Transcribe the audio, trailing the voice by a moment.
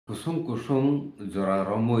kusung kusung jora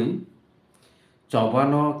romui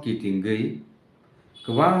chobano kitingei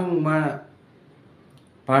kwang ma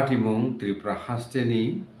party mung Tripura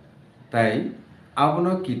Hasteni tai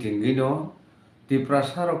abono kitingei no Tripura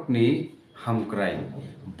sarokni hamkrai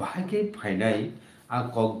bahake phainai a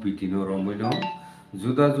kok bitino romino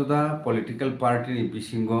juda juda political party ni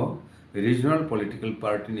bisingo regional political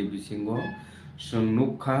party ni bisingo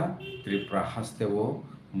sungnukha Tripura Hasteo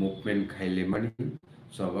movement khailemani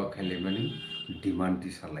soba khailemani demand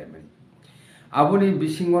tisalaimani aboni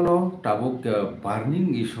bisingono tabuk burning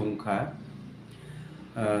isongkha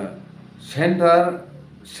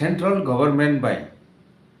central government by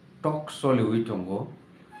talk solui tongo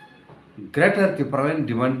Greater Tripura Land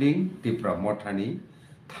demanding Tripura Mothani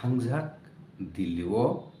thangjak Delhi o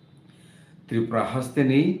Tripura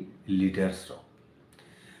Hasteni leaders ro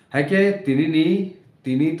haike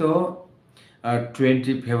tini to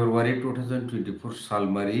 20 February 2024 साल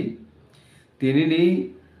मारी तिनी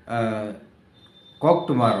कक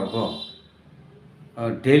तुम्हारो को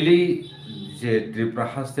daily जे Tripura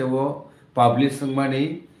Haste वो publishing मानी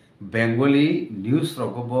Bengali news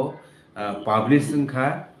रखो वो publishing खा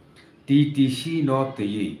TTC नो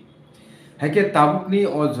तयी है के ताबुकनी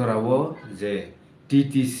और जरा वो जे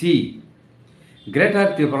TTC Greater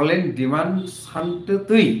Tripura Land demand संत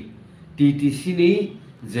तुई TTC नी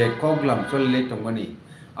जे कोगलाम चलले तंगनी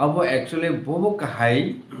अब एक्चुअली बोबो कहाई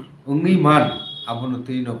उंगी मान अब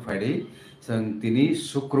नुती नो फाइडे जों तिनी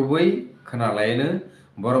शुक्रबै खोनालायनो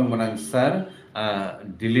बरम गोनां सार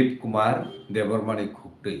दिलीप कुमार देबरमानि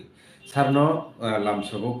खुक्तै सारनो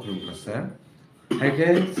लामसबो खुलुमग्रा सार हायके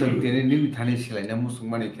जों तिनि थानि सिलायना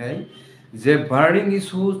मुसुंमानिखाय जे burning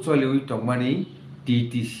issue चलिउइ तंगमानि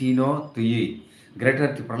TTC no तयि Greater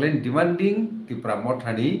Tripura Land demanding Tripura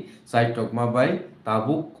Mothani Saitokma by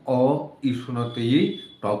Tabuk o Isunoti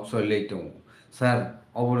Talk Soletum. Sir,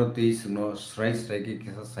 over this no strike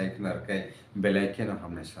kisa Saiknarkai Belakan of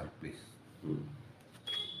Hamna, sir, please.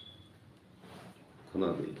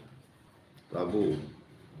 Kunadi Tabu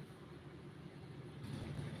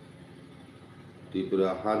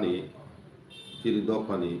Tripura Hani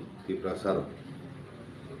Chiridopani Tripura Saro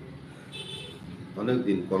অনেক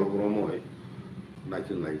দিন কলক্রমে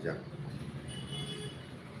নাইচুন নাইজাক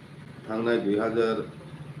थांनाय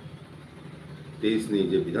 2023 नि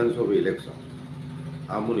जे विधानसभा election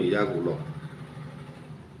आमुनि यागुलो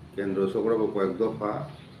केंद्र सरकार कयेक दफा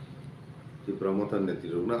त्रिपुरा मोथान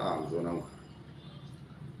नेतृत्वना आलोचना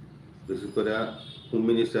विशेष करे home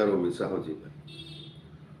minister Amit Shah ji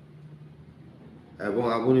এবং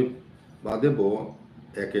आमुनि बादेबो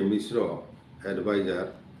एके मिश्र adviser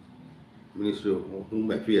ministry of home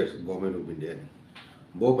affairs government of India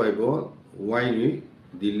बो पाइबो वाइनि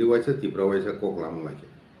दिल्ली वाइसा त्रिपुरा वाइसा कोकलाम लागे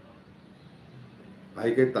भाई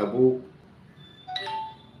के ताबु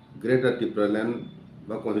ग्रेटर त्रिपुरा लैंड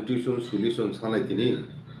बा कॉन्स्टिट्यूशन सॉल्यूशन सानाय तिनी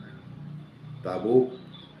ताबु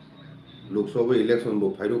लोकसभा इलेक्शन बो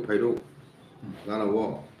फाइरो गाना वो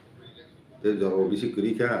ते जरो बिसि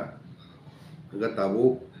करिखा गा ताबु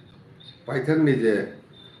पाइथार नि जे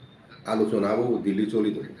आलोचना बो दिल्ली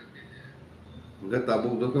चली दो गा ताबु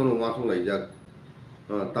जतन मासं लाइजाक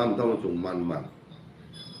ताम जों मान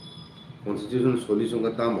Constitution solution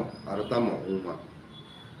ka tamo uma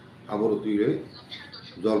aboro tuire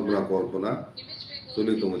jolbuna korpona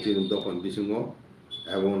soli to mati dum dokon bisingo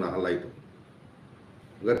ebong na halaito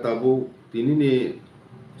gatabu tini ni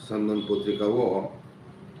sandan potrika wo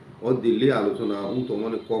o dilli alochona to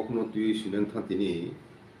mane kokno tui sinen thatini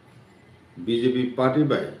BJP party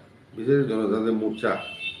bai BJP jonadade morcha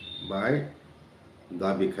bai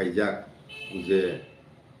dabi khaijak je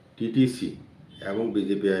TTC এবং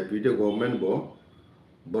BJP আইপিতে government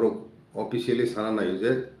বড় officially সানা নাই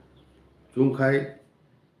যে চুংখাই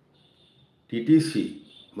TTC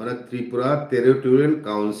মানে Tripura territorial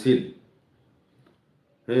council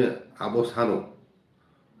হ্যাঁ আবো সানো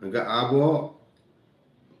আবো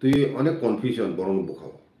তুই অনেক কনফিউশন বরং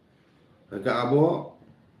বোখাও আবো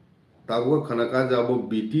তাবো খানাকা যাবো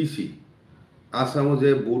বিটিসি আসামো যে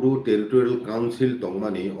বড়ো টেরিটোরিয়াল কাউন্সিল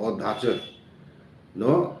তংমানি অধ্যাচ ন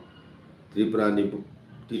Tripura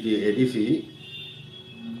TTADC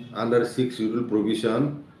under 6 schedule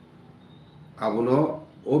provision abono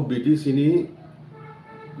o BTC ni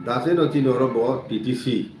dase no chino robo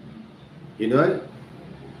TTC hinoi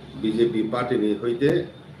BJP party ni hoite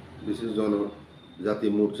বিশেষ জন জাতি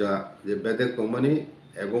মোর্চা যে বেদে তংমানি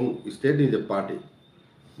এবং স্টেট ni je party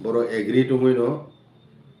বড় এগ্রি টমইনো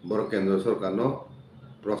বড় কেন্দ্র সরকার no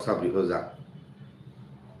প্রস্তাব হজা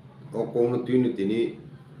ও কোন তিনি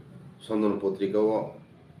সন্দন পত্রিকাও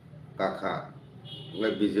কাখা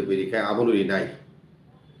বিজেপি রিখায় আবনুরি নাই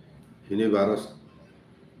হিনি বারস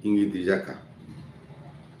इंगी दिजाका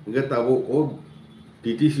इंगे ताबो ओ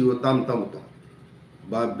टीटीसी ओ ताम ताम तो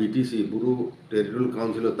बा बीटीसी बुरु टेरिटोरियल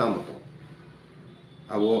काउंसिल ओ ताम तो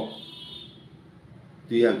आबो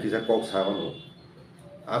तियां किसा कक साबानो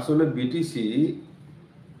आसले बीटीसी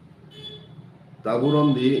ताबुरम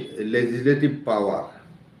दि लेजिस्लेटिव पावर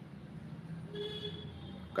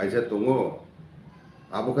कायसा तंगो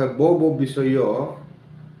आबोखाय बो विषयो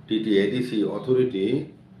टीटीएडीसी अथॉरिटी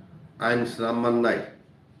आइन स्नामनाय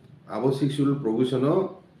आबो सेक्सुअल प्रोविजनो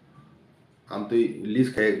आमतो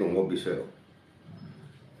लिस्ट खायक दंगो विषय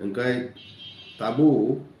ओंखाय ताबु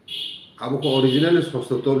आबोखो ओरिजिनल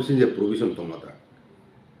सस्तोर सिजे प्रोविजन तंगता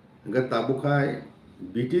ओंखाय ताबुखाय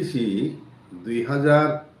बीटीसी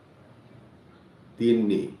 2003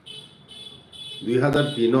 नि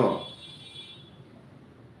 2003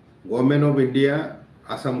 government of India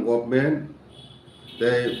Assam government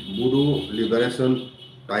they बुडु liberation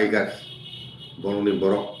टाइगार्स बरंनि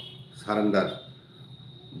बरक सारेंडार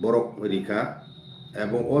बरक रिखा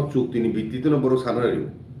एवं ओ चुक्तिनि भित्तिते बरक सारेंडार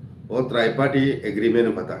ओ ट्राइपार्टी एग्रीमेंट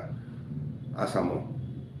कथा Assam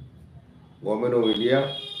government of India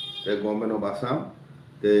they government of Assam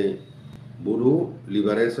they बुडु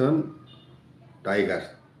liberation टाइगार्स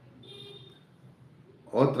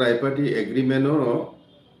O ट्राइपार्टी agreement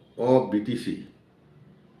O BTC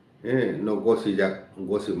न गसिजाक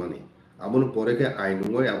गसिमानि आबुन परेखे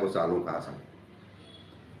आइनुङै आबो चालुखा आसाम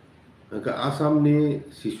आसामनि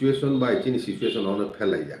सिचुएशन बा इचिनि सिचुएशन आवनो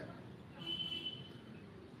फेलाइजाक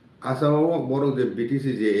आसामाव बर जे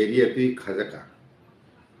बीटीसी जे एरिया ति खाजाका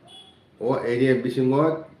ओ एरिया बिसिङो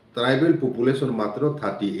ट्राइबल पपुलेशन मात्र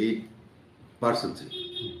 38%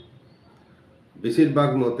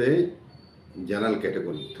 बेसिरभाग मते जनरल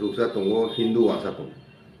कैटेगरी थ्रुसा दङ हिन्दू आसा दङ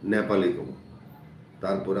नेपाली दङ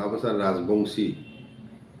तारपर आबसा राजबंशी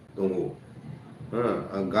दङ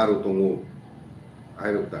गारो दङ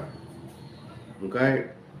आयरता ओंखाय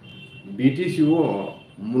बीटीसी ओ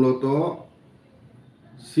मूलत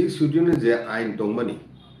 6 शेड्यूल जे आइन दंमानि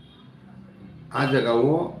आ जायगाव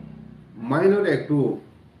माइनर एकटु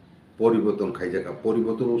परिवर्तन खायजाका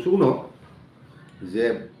परिवर्तन उसुनो जे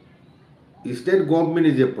स्टेट गवर्नमेंट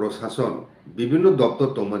जे प्रशासन विभिन्न दप्तर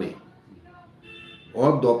दंमानि ओ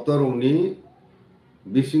दप्तर उनि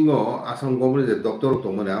बिसिङो आसाम गवर्नमेंट जे दप्तर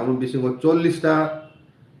दंमानि आमन बिसिङो 40टा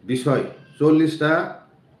विषय 40टा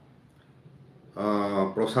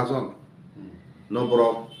प्रशासन नम्बर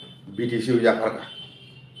बीटीसी जाफारका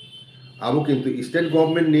आबो किन्तु स्टेट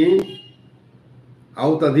गवर्नमेंट नि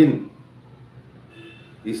आवताधीन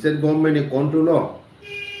स्टेट गवर्नमेंट नि कंट्रोल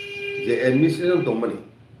जे एडमिनिस्ट्रेशन दंमानि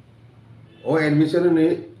ओ एडमिनिस्ट्रेशन नि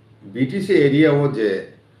बीटीसी एरिया ओ जे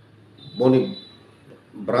बनि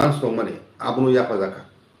ब्रांच दंमानि आबनो याफाजाका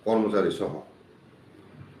कर्मचारी सह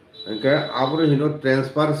ओंखाय आबनो हिनो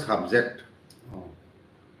ट्रांसफर सब्जेक्ट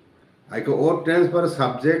आइको ओ ट्रांसफर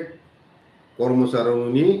सब्जेक्ट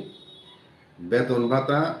कर्मचारीनि बेतन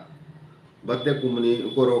भाता बते कुमनि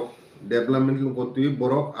कोरो डेभलपमेंट कोतुइ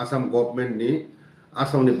बरक आसाम गवर्नमेंट नि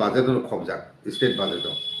आसामनि बाजेटन खबजाक स्टेट बाजेट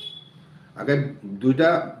आगे दुइटा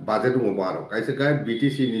बाजेट दङ बारो कायसे काय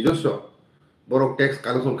बीटीसी निजस्व बरक tax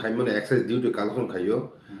collection खायमने excise duty collection खायो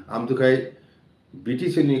आमतुखाय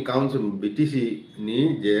बीटीसी नि काउंसिल बीटीसी नि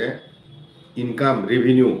जे इनकाम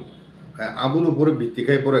रेवेन्यू आबुनो पर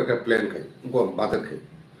भित्तिखाय पर एक प्लान खाय बाजेट खाय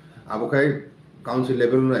आबोखाय काउंसिल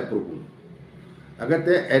लेवल न एप्रूव आगे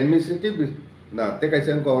ते एडमिनिस्ट्रेटिव ना ते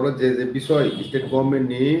कायसे को और जे विषय स्टेट गवर्नमेंट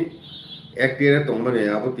नि एक्ट रे तंगमाने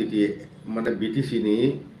आबो टीटी माने बीटीसी नि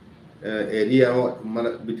एरिया माने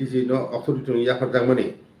बीटीसी नो अथॉरिटी नि याफार जांमाने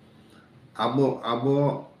आबो आबो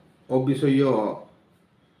ओ विषय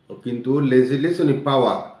किन्तु लेजिस्लेशन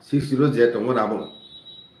पावर 60 जे तंगन आबो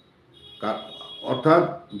अर्थात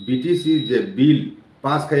बीटीसी जे बिल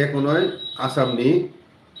पास खाय कोनय आसामनि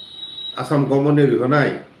आसाम गवर्नमेंट रिहनाय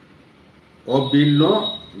ओ बिल नो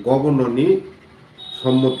गवर्नर नि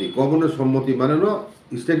सम्मति माने नो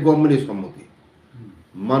स्टेट गवर्नमेंट नि सम्मति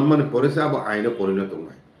मान माने परेसे अब आइन परिणत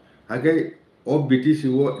होय हागे ओ बीटीसी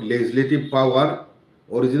ओ लेजिस्लेटिव पावर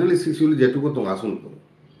ओरिजिनली सिक्सुअल जेटुको दं आसुन दं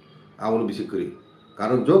आउन बिसिकरि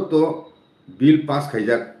कारण जत बिल पास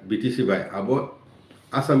खायजाक बीटीसी बाय आबो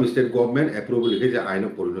आसाम स्टेट गवर्नमेंट एप्रूवल लिखे जे आइन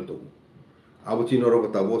परिणत हो आबो चिनर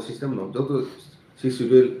बताबो सिस्टम न जत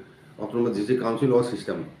सिक्सुअल ऑटोनोमस डिस्ट्रिक्ट काउंसिल ओ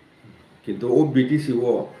सिस्टम किंतु ओ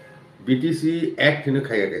बीटीसी एक्ट ने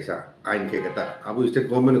खाया कैसा आइन खेगता आबो स्टेट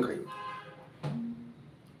गवर्नमेंट खायो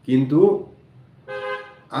किंतु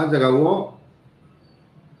आ जगह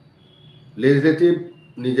लेजिस्लेटिव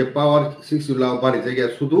निजे पावर 6 लाव बारि जगह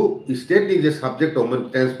शुद्ध स्टेट निजे सब्जेक्ट होमन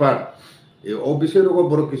ट्रांसफर ए ऑफिसर को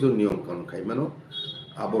बरो किसु नियम कानून खाय मानो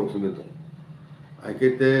आबर सुमे तो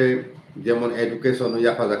आकेते যেমন এডুকেশন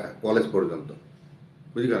ইয়াফা জাকা কলেজ পর্যন্ত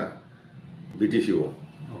বুঝিকা বিটিসিও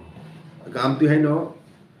কামতি হাইন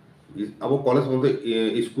আবো কলেজ বলতে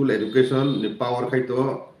স্কুল এডুকেশন পাওয়ার খাইতো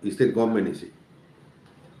স্টেট গভর্নমেন্ট এসে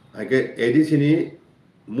আগে এডিসিনি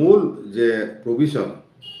মূল যে প্রভিশন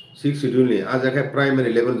 6 শিডিউল নি আজ এখানে প্রাইমারি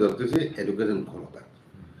লেভেল ধরতেছে এডুকেশন ক্ষমতা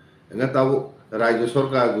এnga তাও রাজ্য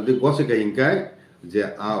সরকার যদি গসিকা হিংকায় যে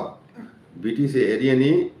আও বিটিসি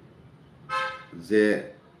এরিয়ানি যে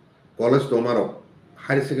কলেজ তোমারও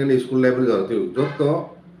হায়ার সেকেন্ডারি স্কুল লেভেল ধরতে যত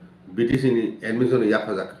বিটিসি নি এডমিশন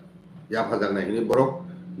ইয়াফা যাক নাই হিনি বরক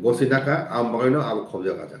গসি টাকা আম বাগাইনো আবো খব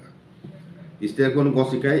জায়গা জায়গা স্টেট কোন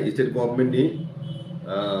গসিকায় স্টেট গভর্নমেন্ট নি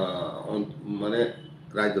মানে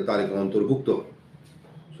রাজ্য তালিকা অন্তর্ভুক্ত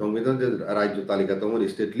সংবিধান যে রাজ্য তালিকা তোমার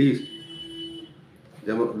স্টেট লিস্ট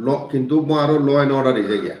যেমন ল কিন্তু আরো ল অ্যান্ড অর্ডার এই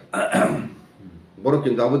জায়গা বড়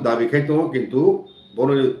কিন্তু আবু দাবি খাইতো কিন্তু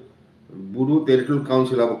বড় বুড়ু টেরিটোরিয়াল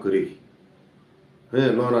কাউন্সিল আবো করি হ্যাঁ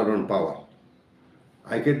ল অ্যান্ড অর্ডার পাওয়ার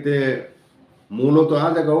আইকেতে মূলত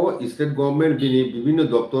আজ জায়গাও স্টেট গভর্নমেন্ট বিভিন্ন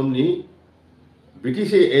দপ্তর নি ব্রিটিশ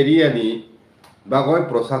এরিয়া নি বাগয়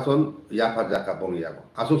প্রশাসন ইয়াফা জাকা বং যাবো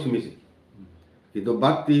আসো সিমিসি কিন্তু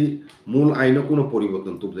বাড়তি মূল আইনও কোনো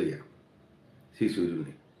পরিবর্তন তুপ জায়গা শিশু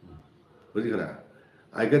নেই বুঝলি না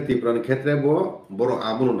আগে ত্রিপুরার ক্ষেত্রে বড়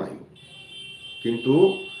আমলও নাই কিন্তু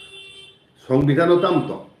সংবিধানও তাম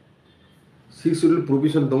তো 6 শিডিউল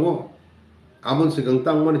প্রভিশন দङ আমল সিগাং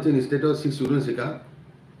তাং মানে চিন স্টেটও 6 শিডিউল সিকা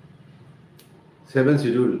 7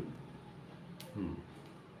 শিডিউল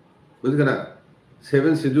বুঝলি না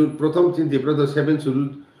 7 শিডিউল প্রথম চিন ত্রিপুরা তো 7 শিডিউল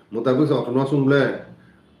মোতাবেক অটোনমাস উংলে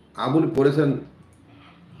আবুল পড়েছেন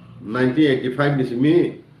 1985 নিসিমি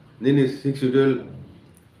নিনি 6 schedule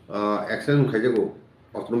action খাইজাগো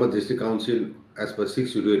autonomous district council as per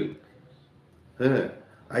 6 schedule হ্যাঁ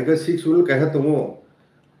আইগা 6 শিডিউল কাহা দङ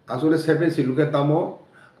আসলে 7 শিডিউলকে তামো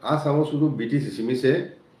আসামও শুধু বিটিসি সিমিসে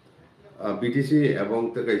বিটিসি এবং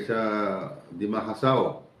কাইসা ডিমা হাসাও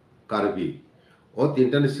কার্বি ও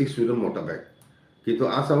তিনটা 6 শিডিউল মোতাবেক কিন্তু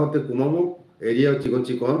আসামতে কুমামু এরিয়া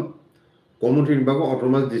চিকন কমিউনিটি বিভাগ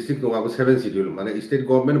অটোনমাস ডিস্ট্রিক্ট দङ 7 শিডিউল মানে স্টেট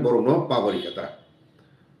গভর্নমেন্ট বড় ন পাবরি কথা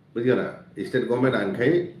বুঝিয়া না স্টেট গভর্নমেন্ট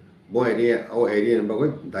আনখাই ব এরিয়া ও এরিয়া বিভাগ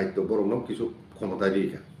দায়িত্ব বড় ন কিছু ক্ষমতা দিয়ে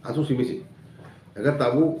আসো সিমিসি একা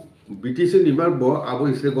তাবু বিটিসি নিবার ব আবো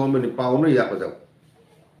স্টেট গভর্নমেন্ট পাওনো ইয়াপা যাও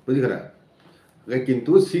বুঝিয়া না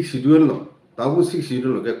কিন্তু 6 শিডিউল ন তাবু 6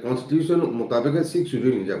 শিডিউল কে কনস্টিটিউশন মোতাবেক 6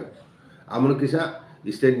 শিডিউল নিয়ে যাব আমরা কিসা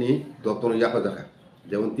স্টেট নি দপ্তর ইয়াপা দেখা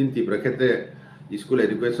যেমন 3 ত্রিপুরা ক্ষেত্রে স্কুল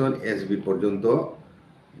এডুকেশন এসবি পর্যন্ত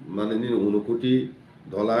মানে ঊনকোটি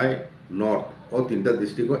ধলাই নর্থ ও 3টা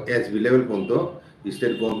ডিস্ট্রিক্ট এসবি লেভেল পর্যন্ত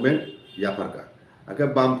স্টেট গভর্নমেন্ট ইয়াফারকা আগে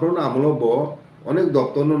বামফ্রন্ট আমল ব অনেক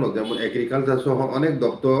দপ্তর ন যেমন এগ্রিকালচার সহ অনেক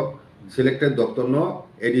দপ্তর সিলেক্টেড দপ্তর ন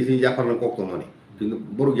এডিসি ইয়াফানো কক্তমানি কিন্তু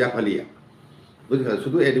বড় ইয়াফালিয়া বুঝলি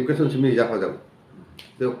শুধু এডুকেশন সিমি ইয়াফা যাব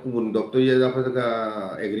তো কোন দপ্তর ইয়াফা জায়গা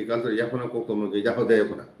এগ্রিকালচার ইয়াফানো কক্তমানি ইয়াফা দেয়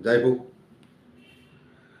না যাই হোক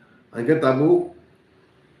আগে তাবু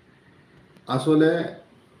আসলে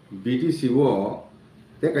বিটিসিও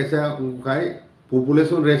তে কাইসা খাই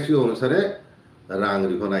পপুলেশন রেশিও অনুসারে রাং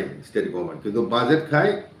রিখনাই স্টেট গভর্নমেন্ট কিন্তু বাজেট খাই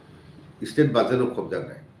স্টেট বাজেটও খুব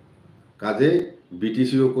জায়গায় কাজে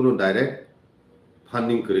বিটিসিও কোনো ডাইরেক্ট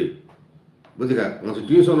ফান্ডিং করে বুঝলি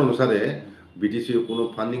কনস্টিটিউশন অনুসারে বিটিসিও কোনো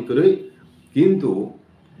ফান্ডিং করে কিন্তু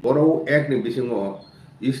বড় এক বিসিং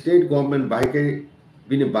স্টেট গভর্নমেন্ট বাহিকে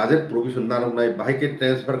বিনি বাজেট প্রভিশন নারং নাই বাহিকে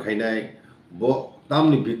ট্রান্সফার খাইনাই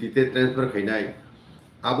তামनि ভিত্তিতে ট্রান্সফার খাইনাই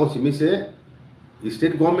আবো সিমিসে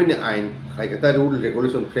স্টেট গভর্নমেন্ট আইন খাইকাতা রুল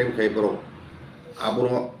রেগুলেশন ফ্রেম খাই বড় আবো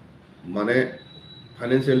মানে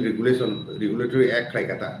ফাইন্যান্সিয়াল রেগুলেটরি অ্যাক্ট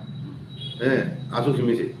খাইকাতা হ্যাঁ আসো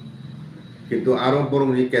সিমিসে কিন্তু আরো বরং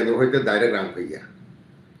কেন্দ্র হইতে ডাইরেক্ট রাং খাইয়া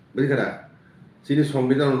বুঝলি না চিনি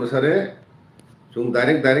সংবিধান অনুসারে जों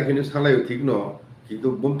डाइरेक्ट हिनो सालायो ठीक न किन्तु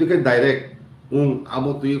बमतिके डाइरेक्ट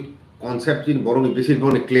आबो तुई कनसेप्ट चिन बरं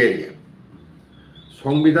बेसिरभाग क्लियर या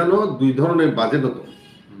संविधानो दुई धरनेर बाजेट हतो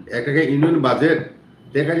एकाके इउनियन बाजेट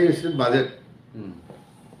एकाके स्टेट बाजेट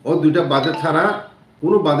ও দুইটা বাজেট ছাড়া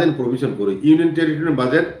কোনো বাজেট প্রভিশন করে ইউনিয়ন টেরিটরি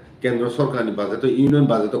বাজেট কেন্দ্র সরকারি বাজেট ইউনিয়ন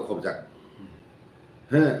বাজেট খবজাক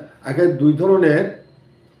হ্যাঁ আগে দুই ধরনের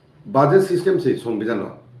বাজেট সিস্টেম সেই সংবিধান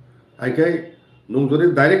আগে নং যদি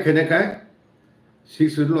direct খেনেখায়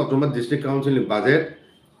 6 schedule autonomous district council budget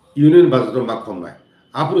union বাজেটর মা কম নাই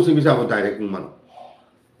আপনি সিমিসে আবো ডাইরেক্ট মান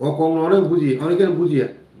ও কম অনেক বুঝিয়া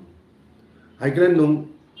হাইকেন নং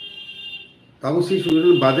তাবো 6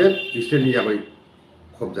 শিডিউল বাজেট স্টেট নিয়ে যাবে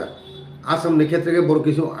খবজা আসামनि ক্ষেত্রে বড়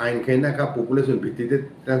কিছু আইন খাইনা কা পপুলেশন ভিত্তিতে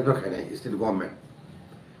ট্রান্সফার খাইনাই স্টেট গভর্নমেন্ট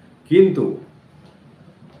কিন্তু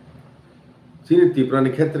চিনি ত্রিপুরানি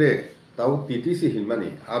ক্ষেত্রে তাও টিটিসি হিনমানি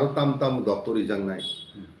আরো তাম তাম দপ্তর ইজাং নাই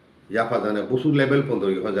ইয়াফা জানে বসু লেভেল পর্যন্ত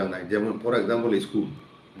ইজাং নাই যেমন for example school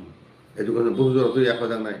education Basu জড়ত ইয়াফা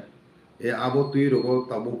জাং নাই এ আবো তুই রোগ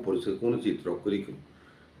তাবো পরিচয় কোন চিত্র করিখু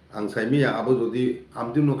आं साइमिया आबो जदि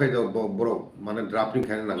आमदिम नखाय बरफ माने ड्राफ्टिंग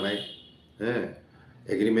खाने नांनाय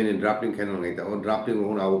एग्रीमेंट इन ड्राफ्टिंग खाने नांनाय ता ड्राफ्टिंग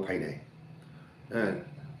होन आबो फाइनाय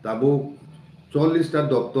ताबो 40 टा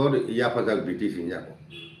दप्तर याफाजाक बीटीसी जाबो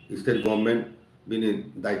स्टेट गवर्नमेंट बिनि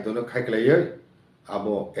दायित्वनो खायख्लायो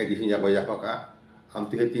आबो एडिशन जाबो याफाका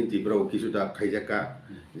आमतिके तीन तिब्राव किछुटा खायजाका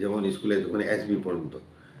जेमन स्कुले যখন एसबी পর্যন্ত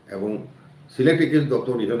এবং সিলেক্টেড কিছু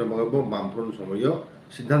দপ্তর নিধনে মাগবো বামফ্রন্ট সময়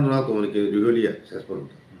সিদ্ধান্ত না তোমাকে রিহলিয়া শেষ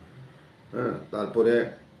পর্যন্ত তারপরে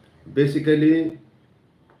বেসিক্যালি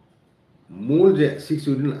মূল যে 6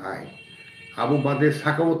 শিডিউল আইন আবু বাদে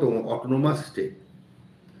সাকাও তো অটোনোমাস স্টেট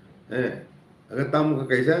আগে তাম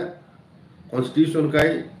কাইসা কনস্টিটিউশন কাই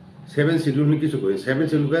 7 শিডিউল নি কিছু কই 7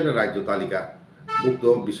 শিডিউল কাই রাজ্য তালিকা মুক্ত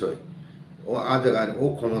বিষয় ও আ জায়গা ও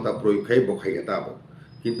ক্ষমতা প্রয়োগ খাই বখাই তাবো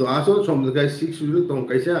কিন্তু আসল সমুদায় 6 শিডিউল তো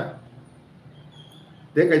কাইসা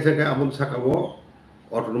তে কাইসা কা আবু সাকাও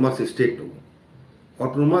অটোনোমাস স্টেট তো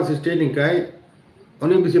অটোনোমাস স্টেট ইনকাই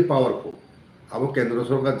অনেক বেশি পাওয়ারফুল আবো কেন্দ্র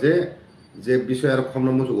সরকার যে বিষয় আর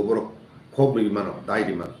ক্ষমতা মুজো বড় খুব বিমানো দায়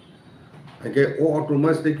বিমান একে ও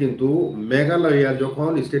অটোনোমাস স্টেট কিন্তু মেঘালয়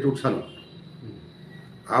যখন স্টেট উঠানো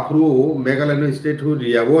আপ্রু মেঘালয় স্টেট হু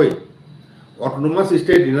রিয়াবই অটোনোমাস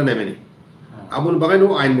স্টেট দিনা নেমেনি আবুন বাগানো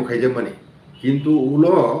আইন মুখাইজে মানে কিন্তু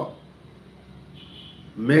উলো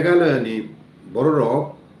মেঘালয়নি বড়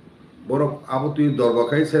বরফ আবো তুই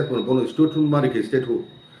দরবাখাই সে কোনো স্টেট হুন মারি স্টেট হু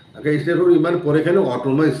আগে স্টেট হু ইমান পরে কেন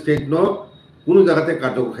অটোনোমাস স্টেট ন কোনো জায়গাতে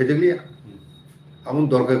কার্য খাইজে গলিয়া আমন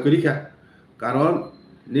দরকার করি খা কারণ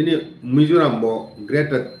নিনি মিজোরাম ব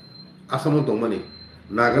greater Assam দংমানি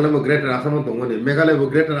Nagaland greater Assam দংমানি Meghalaya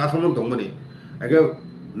greater Assam দংমানি আগে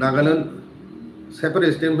Nagaland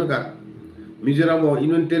separate state হকা Mizoram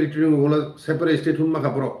union territory হল সেপারেট স্টেট হুন মাখা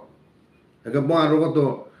বরফ আগে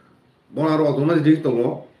বন আরো অটোনোমাস ডিস্ট্রিক্ট দङ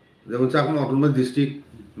যেমন চাকমা অটোনোমাস ডিস্ট্রিক্ট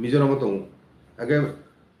মিজোরাম দङ আগে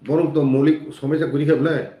বরং তো মৌলিক সমস্যা করি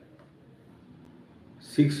খাবলে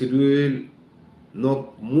 6 শিডিউল ন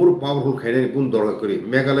মোর পাওয়ারফুল খাইনাই কোন দরকার করি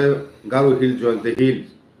Meghalaya Garo hill joint hills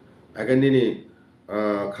আগে নিনি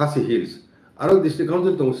খাসি হিলস আরো ডিস্ট্রিক্ট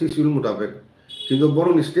কাউন্সিল দङ 6 শিডিউল মোতাবেক কিন্তু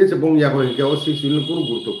বরং স্টেট বং ইয়াবো হিকে 6 শিডিউল কোনো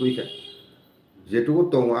গুরুত্ব করি খা যেটুকু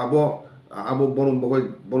দङ আবো বরং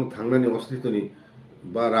বন থাংনানি অস্তিত্বনি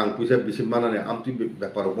বা রাং পয়সা বেশি মানানে আমতি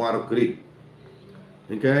ব্যাপার আর করি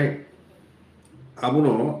এখানে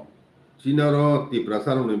আবনো চীনার ত্রিপুরা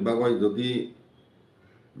সারনি বাগয় যদি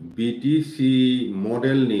বিটিসি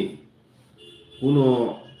মডেল নি কোনো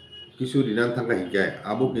কিছু রিনান থাকা হিকায়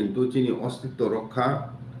আবো কিন্তু চিনি অস্তিত্ব রক্ষা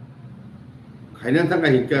খাইনান থাকা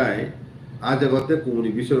হিকায় আজ জগতে কুমনি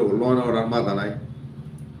বিষয় ল অ্যান্ড অর্ডার মা দানায়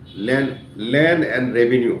ল্যান্ড এন্ড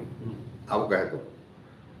রেভিনিউ আবো কাহে তো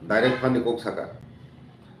ডাইরেক্ট ফান্ড কক সাকা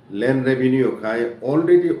land revenue khai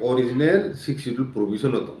already original 6 schedule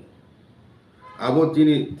provision hoto abo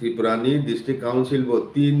chini tripura ni district council bo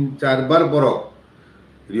 3-4 bar borok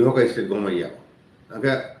rihoka state government ya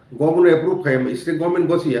aga government approve khai state government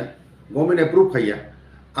gosia government approve khaya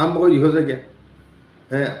ambo rihoja ke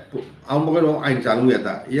ambo no ain chalu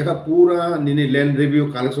eta yaka pura nini land review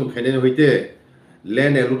collection khaine hoite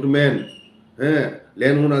land allotment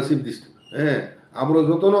land ownership আবো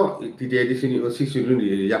যতন টিটিআইডিসিনি 6 schedule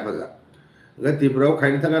ইয়াফাজা ত্রিপুরাও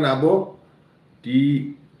খাইনি থাকা আবো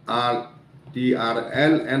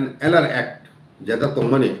টিআরএল and LR act যেটা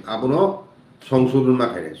তংমানি আবনো সংশোধন মা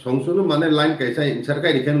খাইনে সংশোধন মানে লাইন কাইসা ইনসার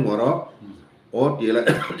কাই রিখেন মর ও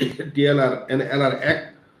TLR and LR act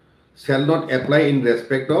shall not apply in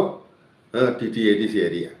respect of টিটিআইডিসি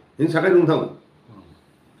area in sakai nung thang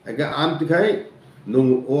aga am tikai nung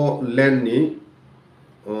o land ni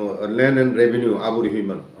land and revenue aburi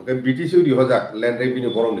himan okay british ri hojak land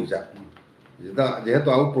revenue borong nisa jeta jehetu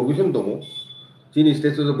abu provision domo chini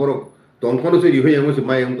state so borok tongkono se ri hoy amo se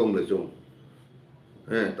mai ang tong le jong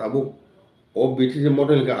tabu o british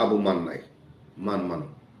model ka abu man nai man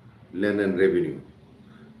land and revenue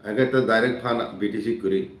aga ta direct fund british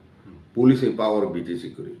kuri police power british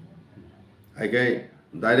kuri aga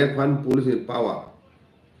direct fund police power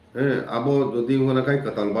abo jodi ngona kai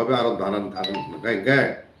katal babe aro danan thagun kai gai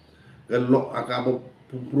lo akabo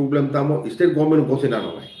problem tamo state government kose na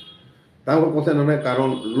nai tamo kose na nai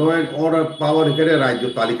karon law and order power kere rajyo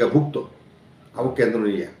talika bhukto abo kendro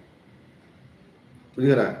niya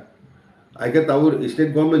বুঝিরা আগে তাও state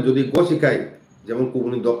government যদি গসিকাই যেমন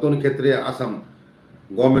কোন দপ্তর ক্ষেত্রে Assam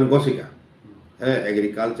government গসিকা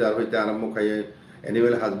agriculture হইতে আরম্ভ খাইয়ে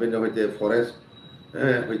অ্যানিমেল হাজবেন্ডারি হইতে ফরেস্ট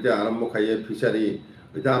হইতে আরম্ভ খাইয়ে ফিশারি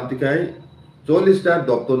এটা আমতিকাই 40টা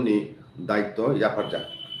দপ্তরনি দায়িত্ব ইয়াফারজা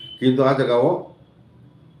কিন্তু আ জায়গাও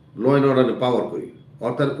ল অ্যান্ড অর্ডার পাওয়ার করি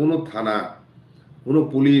অর্থাৎ কোনো থানা কোনো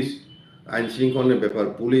পুলিশ আইন শৃঙ্খলের ব্যাপার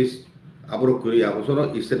পুলিশ আবরক করি আবসর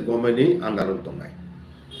স্টেট গভর্নমেন্টনি আন্ডারত দंनाय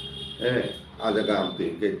হ্যাঁ আ জায়গা আমতি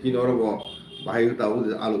কে তিন অরব বাহির তাও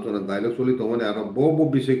আলোচনা ডায়লগ চলি তমানে আর বব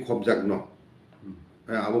বিষয় খবজাক ন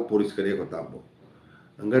হ্যাঁ আবো পরিষ্কার কথা আবো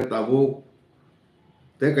अंगर ताबो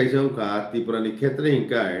ते कैसे का त्रिपुरानी क्षेत्र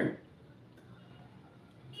हिंका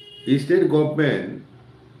state government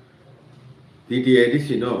TTADC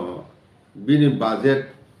no bini budget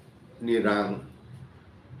ni rang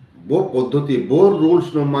bo পদ্ধতি bo rules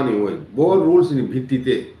no mani hoy bo rules ni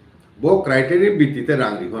ভিত্তিতে bo criteria ভিত্তিতে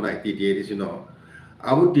rang ri honai TTADC no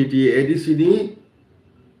abu TTADC ni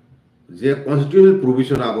যে constitutional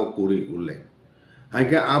provision abo kuri ulle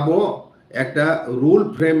হাইকে abo একটা rule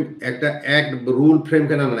frame একটা act rule frame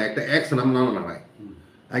কেন না একটা অ্যাক্ট নাম না না হয়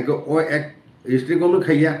আইকে ও এক স্টেট গভর্নমেন্ট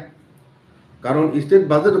খাইয়া কারণ স্টেট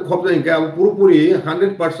বাজেট খব যায় পুরোপুরি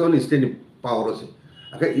 100% স্টেট পাওয়ার আছে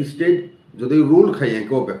আগে স্টেট যদি রুল খাইয়া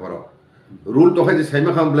কেউ ব্যাপার রুল তো হয় যে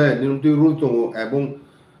সাইমা খামলে তুই রুল তো এবং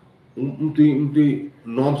তুই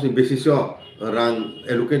নর্মস বেসিস রাং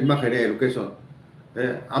এলোকেট মা খাইনে এলোকেশন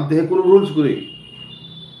হ্যাঁ আমি কোনো রুলস করি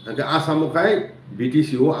আসামও খাই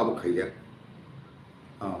BTCও আবো খাইয়া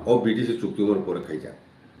ও BTC চুক্তির পরে খাইয়া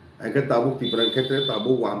আগে তাবো ত্রিপুরার ক্ষেত্রে তাবো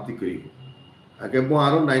ওয়ামতি করি আগে বো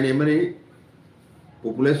আরো নাইনে মানে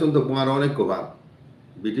পপুলেশন তো বো আরো অনেক কবা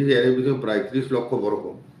BTC এর ভিতরে প্রায় 30 লক্ষ বড়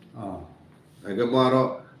কম আগে বো আরো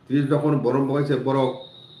 30 যখন বড় বয়সে বড়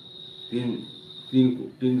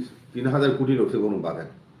 3,000 কোটি লোক বড় বাগান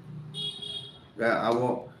আবো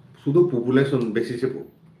শুধু পপুলেশন বেসিসে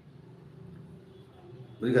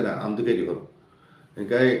বুঝলি না আমতো কেজি করো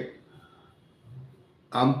এনকাই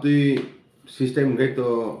আমতুই সিস্টেম গাই তো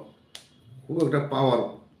খুব একটা পাওয়ার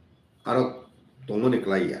আরো তমনে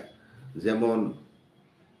ক্লাইয়া যেমন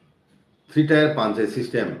 3 টায়ার পঞ্চায়েত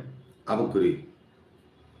সিস্টেম আবু করি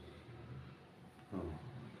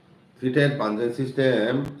 3 টায়ার পঞ্চায়েত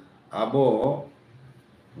সিস্টেম আবো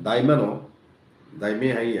দাইমে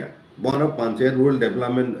হাইয়া বড় পঞ্চায়েত রুরাল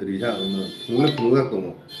ডেভেলপমেন্ট রিজা ফুলে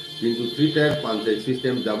কমো কিন্তু 3 টায়ার পঞ্চায়েত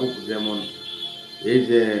সিস্টেম যাবো যেমন এই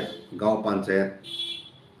যে গাঁও পঞ্চায়েত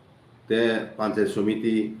তে পঞ্চায়েত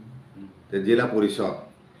সমিতি তে জেলা পরিষদ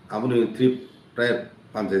আপনি 3 টায়ার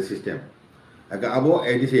পঞ্চায়েত সিস্টেম আগে আবো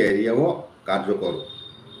ADC এরিয়াও কার্যকর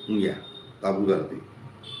ইয়া তাবুদারতি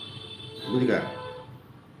বুঝিকা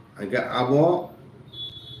আগে আবো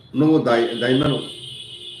নমো দাইমানো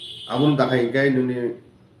আবন দেখাই গাই নুনি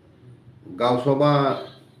গাঁও সভা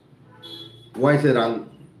ওয়াইসে রাং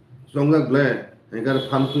সংজাকলে এখানে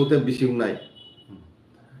ফানকুতে বেশি নাই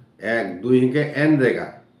 1 2 হিংকে এন রেগা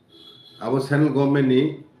আবো সেন্ট্রাল গভর্নমেন্টনি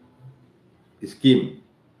স্কিম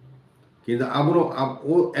কিন্তু আবরো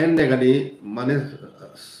ও এন রেগানি মানে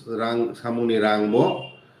রাং সামুনি রাংবো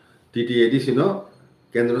TTADC no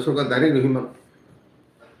কেন্দ্র সরকার ডাইরেক্ট রহিমান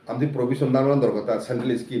আপনি প্রভিশন দাঁড়ানো দরকার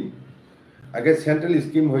সেন্ট্রাল স্কিম আগে সেন্ট্রাল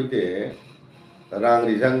স্কিম হইতে রাং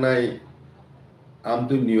রিজাং নাই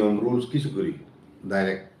আমতু নিয়ম রুলস কিছু করি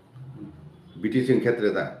ডাইরেক্ট BTC ক্ষেত্রে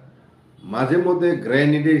তা মাঝে মধ্যে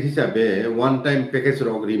গ্র্যান্ডিডের হিসাবে ওয়ান টাইম প্যাকেজ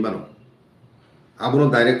রক রিমানো আবনো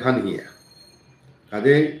ডাইরেক্ট ফান্ড হিয়া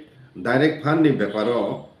কাজে ডাইরেক্ট ফান্ডনি ব্যাপারও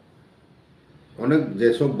অনেক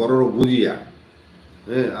যেসব বড় বুঝিয়া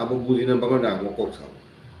হ্যাঁ আবো বুঝি না বাবা না কক্সাও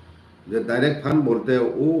যে ডাইরেক্ট ফান্ড বলতে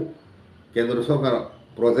ও কেন্দ্র সরকার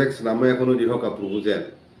প্রজেক্টস নামে এখনো দিহকা প্রপোজাল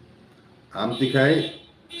আমতি খাই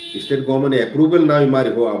স্টেট গভর্নমেন্ট অ্যাপ্রুভাল নাই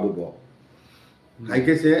মারি হো আবুব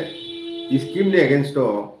হাইকে সে স্কিম নে এগেনস্ট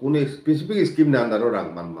কোন স্পেসিফিক স্কিম নে আন্ডারও রাং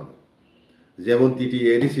মানো যেমন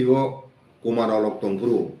TTADC ও কুমার অলক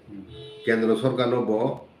তংপুরু কেন্দ্র সরকার নব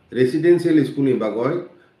রেসিডেন্সিয়াল স্কুল নি বাগয়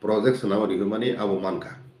প্রজেক্টস নাম দিহ মানে আবো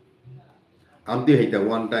মানকা আমতি হাইতা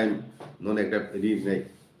ওয়ান টাইম নন একটা রিজ নাই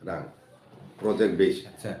রাং প্রজেক্ট বেস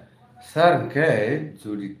আচ্ছা স্যার কে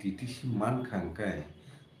যদি TTC মান খাঙ্কাই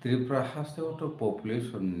ত্রিপুরা হাসতে তো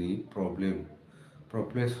পপুলেশননি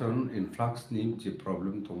পপুলেশন ইনফ্লাক্সনি যে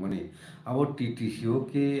প্রবলেম তো মানে আবো TTCও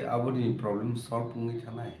কে আবনি প্রবলেম সলভ মুই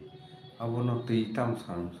থানাই আবো ন তৈতাম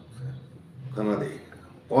সান খানা দে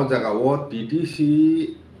ও জায়গা ও TTC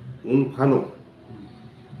ফানো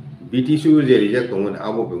BTC যে রিজেক্ট তমন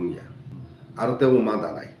আবো বেউনিয়া আর তেও মা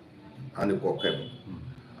দানাই আনি কক্ষে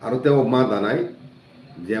আর তেও মা দানাই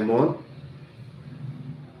যেমন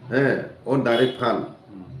হ্যাঁ ও ডাইরেক্ট ফান্ড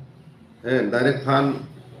হ্যাঁ ডাইরেক্ট ফান্ড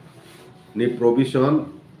নি প্রভিশন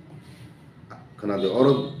খানা দে আর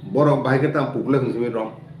বড় ভাইকে তাম পপুলেশন হিসেবে রং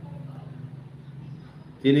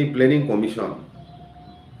তিনি প্ল্যানিং কমিশন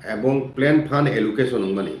এবং প্ল্যান ফান্ড এলোকেশন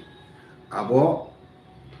মানে আবো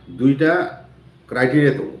দুইটা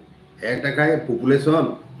ক্রাইটেরিয়া তো একটা খায় পপুলেশন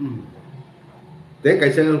তে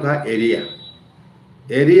কাইসা খা এরিয়া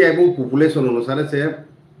এবং পপুলেশন অনুসারে সে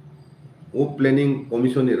ও প্ল্যানিং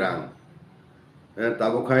কমিশননি রাং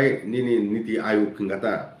তাবো খায় নীতি আয়োগ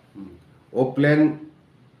কিংগাতা ও প্ল্যানিং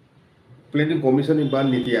কমিশননি বা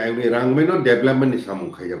নীতি আয়োগনি রাং মেনো ডেভেলপমেন্টনি সামুং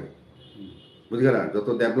খাইজাবো বুঝিগারা যত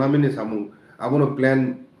ডেভেলপমেন্টনি সামুং আবনো প্ল্যান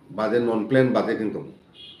বাজেট নন প্ল্যান বাজেট কিন্তু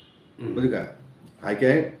বুঝিগা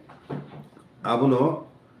হাইকে আবনো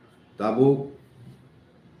তাবো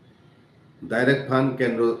ডাইরেক্ট ফান্ড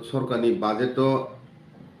কেন্দ্র সরকারনি বাজেট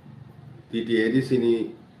টিটিএডিসিনি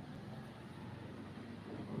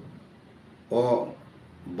ও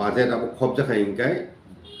বাজেট আবো খবজা খাইনকাই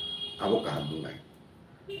আবো কাহাম বুंगाय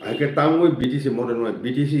आइके तांगोय बीटीसी मॉडल में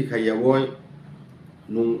बीटीसी खाइयावोय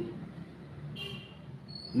नुं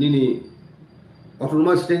निनी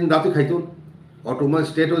ऑटोनोमस स्टेट दाते खाइतोन ऑटोनोमस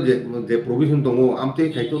स्टेट जे प्रोविजन दंगो आमते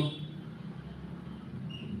खाइतोन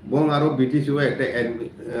बंग आरो बीटीसी वा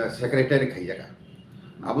एकटा सेक्रेटारी खाइजागा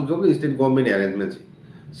आबो जब स्टेट गवर्नमेंट अरेंजमेंट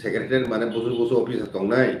सेक्रेटारी माने बसु बसु ऑफिसर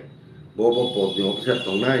दंनाय बो पदनि ऑफिसर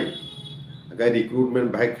दंनाय गाय रिक्रुटमेंट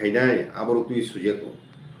बाहाय खाइनाय आबो तुइ सुजेतो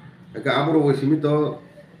एका आबो वसिमि तो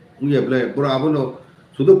उयेब्ले बरो आबोनो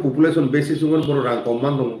सुदो पपुलेशन बेसिस उंगन बरो रां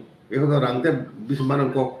कममान दं एखो रांते बिस मानन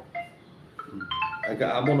को एका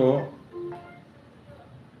आबोनो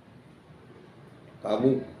आबो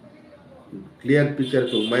क्लियर पिक्चर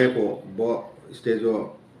तो माय को बो स्टेजो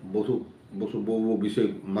बसु बो विषय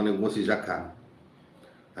माने गसि जाखा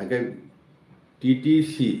एका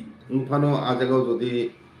टीटीसी उंफानो आजागाव जदि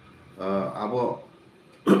आबो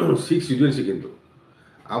 6 शेड्यूल सिकिन्तो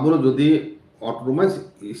आबोनो जदि ऑटोनोमस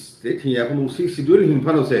स्टेट हिया को 6 शेड्यूल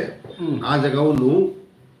हिंफानो से आ जगह नु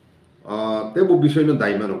तेबो विषय न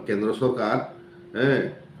दायमानो केंद्र सरकार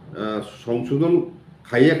संशोधन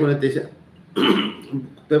खाइया कोने तेसे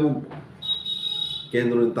तेबो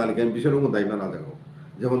केंद्र तालिका विषय न दायमानो आ जगह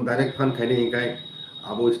जेमन डायरेक्ट फान्ड खाइने हिंकाय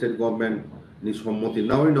आबो स्टेट गवर्नमेंट नि सम्मति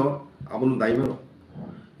नावै न आबो न दायमानो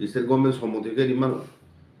स्टेट गवर्नमेंट सम्मति के रिमानो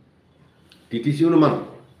टीटीसी न मानो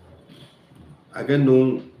आगे नु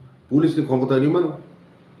पुलिस नि क्षमता निमानो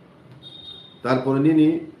तारपर निनी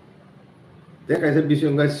ते कायसे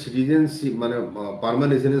बिसंगा सिटीजनशिप माने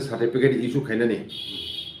permanent residence certificate issue खाइनानि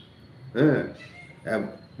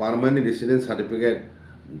permanent residence certificate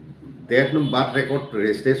date no birth record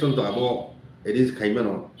registration तो आबो एडिस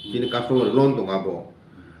खाइमानो किनि कस्टमर लोन तो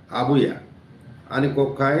आबोया आनि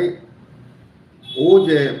कोखाय ओ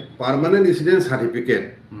जे permanent residence certificate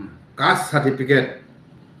caste certificate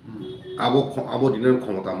आबो दिनर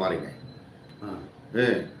क्षमता मारि नाय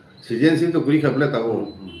सिजेंसि तो गुरि खाबले ताबो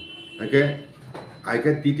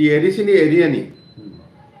आइके टीटीएडीसी नि एरिया नि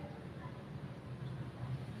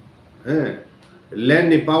लैंड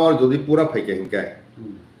नि पावर जदि पूरा फाइके हिंकाय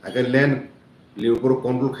आइके लैंड नि ऊपर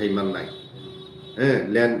कंट्रोल खाइमान नाय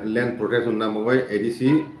लैंड प्रोटेक्शन नाम होय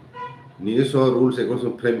एडीसी निजस्व रूल्स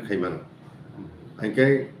रेगुलेशन फ्रेम खाइमान आइके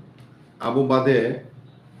आबो बादे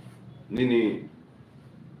निनी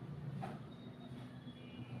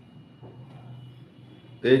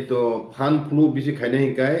तो फान फ्लू बिसि खाइने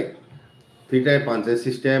हिंकाय थ्री पंचायत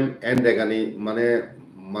सिस्टेम एंड देगानी माने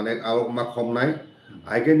माने आवक मा खमनाय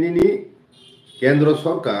आइके निनी केंद्र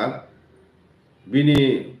सरकार बिनी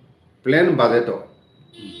प्लान बाजेट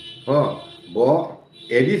बो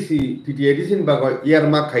एडीसी टीटीएडीसी बागो इयार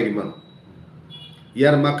मा खाइरि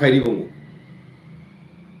बुङो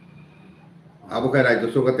आबो खाय राज्य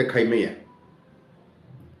सरकारते खाइमेया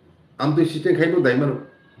आमते सिस्टेम खाइनो दायमानो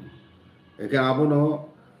एके आबोनो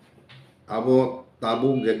आबो ताबो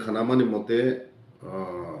जे खानामानि मते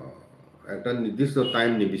একটা নির্দিষ্ট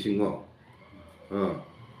টাইম নি বিসিংহ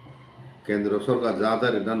केंद्र सरकार जा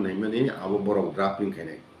रिदान नायमानि आबो बरक ड्राफ्टिं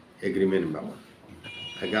खायनाय एग्रीमेंट बाबो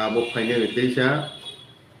आगे आबो फाइनल तेइसा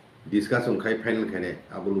डिस्काशन खाय फाइनल खायनाय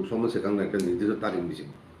आबो लुसम सेकां একটা নির্দিষ্ট तारिख बिसिं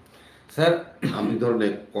सर आमनि धरने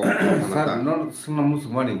सर नन सुनामु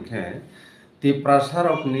सुमानि खे त्रिपुरा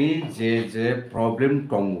सारकनि जे प्रॉब्लेम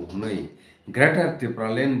दङ नै ग्रेटर त्रिपुरा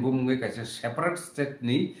लैंड बुंगे कैसे सेपारेट स्टेट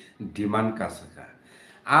नि डिमांड कासका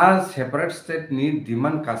आ सेपारेट स्टेट नि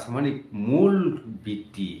डिमांड कासमानि मूल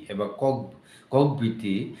बिटी एबा कक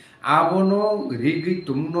बिटी आबोनो रिगि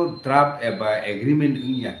तुमनो ड्राफ्ट एबा एग्रीमेंट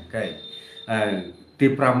इया काय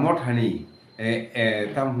त्रिपुरा मथानि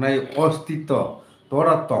तामनाय अस्तित्व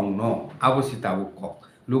तोरा तंगनो आबोसिताबो कक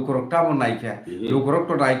लुकरक तामो नायखा लुकरक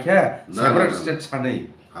तो नायखा सेपारेट स्टेट सानै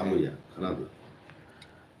आबोया खानादो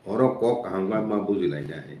और कक हांगा मा बुजिलाय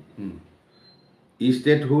जाय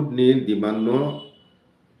स्टेटहुड नि डिमांड नो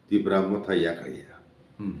त्रिपुरा मथा याखाया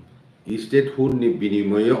स्टेटहुड नि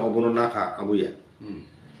बिनिमय अबनो नाखा आबुया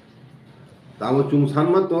তাও চুং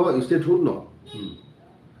সানমা তো স্টেট হুড ন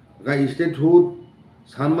গা স্টেট হুড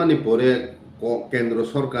সানমানি পরে কেন্দ্র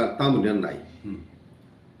সরকার তামুনিয়া নাই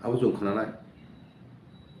আবো চুং খানা নাই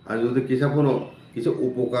আর যদি কিসাফোনো কিছু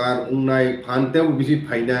উপকার উন্নয় ফান্ডতেও বেশি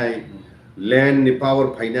ফাইনাই ল্যান্ড নি পাওয়ার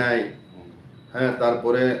ফাইনাই হ্যাঁ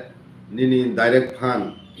তারপরে নিনি ডাইরেক্ট ফান্ড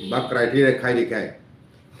বা ক্রাইটেরিয়া খাই রেখায়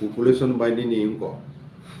population by Nini ink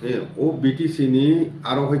O BTC নি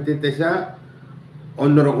আরো হইতে তেসা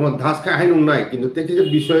অন্য রকম ধাস খাই হাই নাই কিন্তু তেকে যে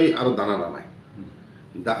বিষয় আরো দানা দানায়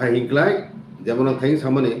দেখা হিংক্লাই যেমন থাকি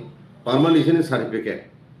সামনে পার্মানেন্ট সার্টিফিকেট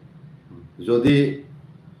যদি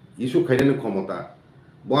ইস্যু খাইলেন ক্ষমতা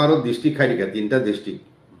বো আরো ডিস্ট্রিক্ট খাই রেখা 3টা ডিস্ট্রিক্ট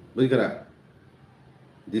বুঝরা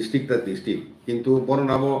ডিস্ট্রিক্ট কিন্তু বড়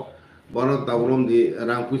নাম বড় তাবলম দি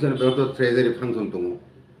রাং পয়সার বেরত ট্রেজারি ফাংশন দङ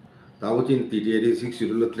তাও চিন টিটিএডি 6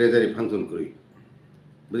 শিডিউল ট্রেজারি ফাংশন করি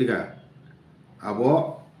বুঝিকা আবো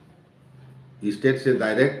स्टेट से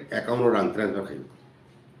डायरेक्ट अकाउंट रां ट्रांसफर खाई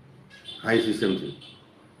हाई सिस्टम से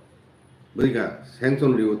बुझिका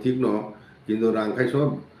सैंक्शन रिव ठीक न किंतु रां खाई सब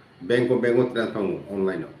बैंक ट्रांसफर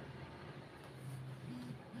ऑनलाइन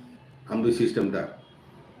हम दो सिस्टम दा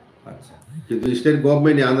अच्छा किंतु स्टेट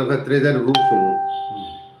गवर्नमेंट ने आंध्र का ट्रेजर रूल्स हो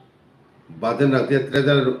बातें रखते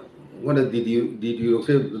ट्रेजर वाले डीडी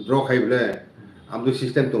से ड्रॉ खाई बले हम दो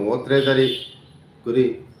सिस्टम तो वो ट्रेजरी करी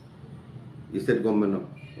स्टेट गवर्नमेंट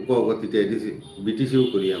को BTC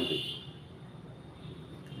करी आमके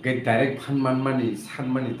के डायरेक्ट फंड मानी सान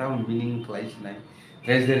मानी ताउ मीनिंग क्लाइस नाय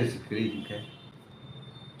ट्रेजरी करी के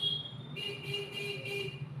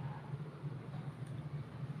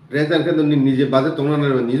ट्रेजर के तो निजे बाजेट तोना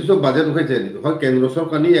निजे सब बाजेट उखाइছে হয় কেন্দ্র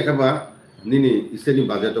সরকার নি একাবা নিনি স্টেটনি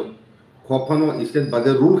বাজেট খফানো স্টেট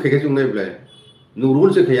বাজেট রুল খেকে চুংনাই বলে নো রুল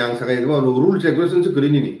से খেয়াং সাকাই নো রুল রেগুলেশন से করি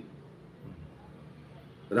নিনি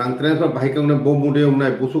रां ट्रांसफर बाहायखांनो बो मुदे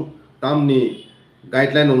उमनाय बुसुक तामनि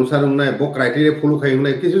गाइडलाइन अनुसार उमनाय बो क्राइटेरिया फॉलो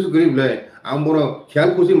खायनाय किसु गरीबले आं बरो ख्याल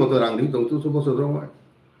खुशी मतो रां दी दंतु सब बसर दङ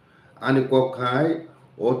आनि क खाय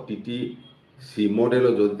ओ टीटी सी मॉडल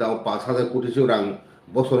যদি দাও 5000 কোটি সে রাং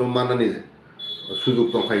বছর মানানি সুযোগ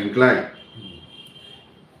তো খাইক্লাই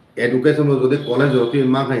এডুকেশন যদি কলেজ হতি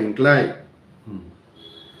মা খাইক্লাই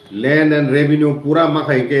ল্যান্ড এন্ড রেভিনিউ পুরা মা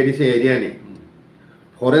খাইকে এডিসে এরিয়া নি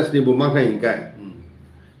ফরেস্ট নি বো মা খাইকাই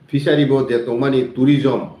ফিশারি বো যে তোমানি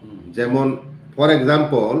ট্যুরিজম যেমন ফর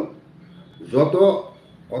এক্সাম্পল যত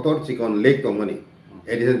অতর চিকন লেক তোমানি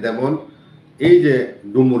এডিসে যেমন এই যে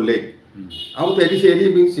ডুমুর লেক আউ তো এডিসে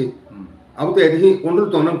এরিয়া বিংসি আউ তো এডিসে কন্ট্রোল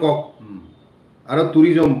তনন ক আর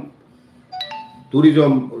ট্যুরিজম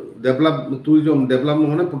ডেভেলপ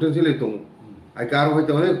মানে পোটেনশিয়াল তো আই কার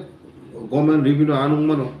হইতে মানে গভর্নমেন্ট রেভিনিউ আনুং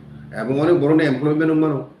মানো এবং অনেক বড় এমপ্লয়মেন্ট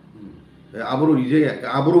মানো আবরো রিজে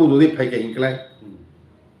আবরো যদি ফাইকে ইনক্লাই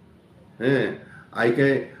হ্যাঁ আইকে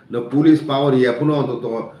ন পুলিশ পাওয়ার এখনো অন্তত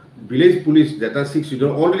ভিলেজ পুলিশ যেটা 6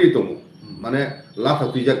 শিডিউল অলরেডি তো মানে লাফা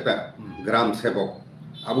তুই একটা গ্রাম সেবক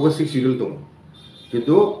আবো 6 শিডিউল তো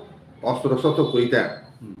কিন্তু অস্ত্র শস্ত্র কইতা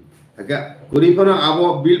আগে করিফনা আবো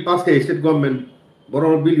বিল পাস কে স্টেট গভর্নমেন্ট বড়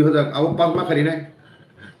বিল হজা আবো পাস মা খারি নাই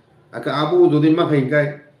আগে আবো যদি মা খাইকাই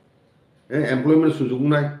এমপ্লয়মেন্ট সুযোগ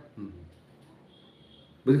নাই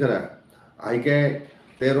বুঝছরা আইকে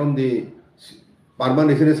তেরন দি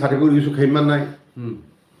পার্মানেন্ট সার্টিফিকেট ইস্যু খাইমান নাই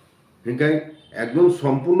হিংকাই একদম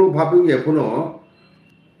সম্পূর্ণভাবে এখনো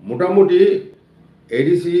মোটামুটি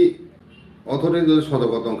এডিসি অথরিটি যদি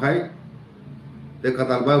সতর্ক খাই দেখা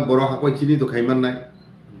তারপর বড় হাকই চিনি তো খাইমান নাই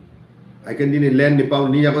আইকেন দিনে ল্যান্ড নি পাও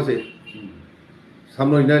নি যাবছে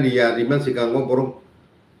সামনে না রিয়া রিমান সিকাঙ্গ বড়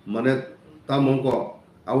মানে তা Monk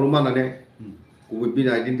our মানানে Kubi bin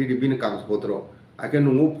identity বিন কাগজপত্র আইকেন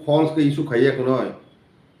নো ফলস কে ইস্যু খাইয়া কোনো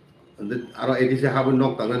আর এডিসি হাবু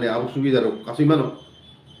নক তাঙ্গানে আবু সুবিধার কাছে মানো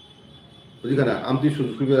বুঝিকানা আমতি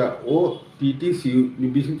সুবিধা ও টিটিসি নি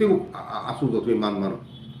বিসিতে আসু যত মান মানো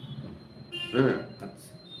হ্যাঁ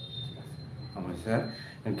আমার স্যার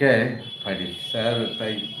के फाइदे सर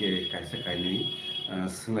ताई के कैसे काइनी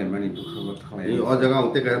संलाय मानि दुखु थालाय ए अ जगह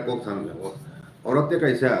उते का पक थान औरते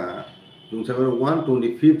कैसा तुम सब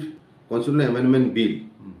 125 कॉन्स्टिट्यूशन अमेंडमेंट बिल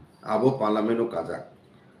आबो पार्लियामेंट काजा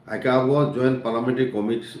आइका आबो जॉइंट पार्लियामेंट्री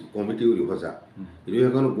कमिटी उरि होजा इरि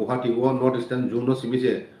हगन गुवाहाटी व north eastern zone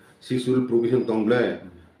सिमिसे 6 schedule provision दंगले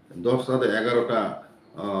 10 टा 11 टा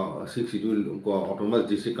 6 शिड्यूल को ऑटोनोमस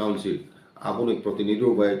डिस्ट्रिक्ट काउंसिल आबोनि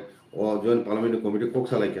प्रतिनिधि बाय ও জয়েন্ট পার্লামেন্ট কমিটি কোক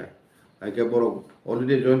সালাইকা আইকে বড়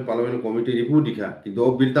already joint parliament committee report দিখা কিন্তু ও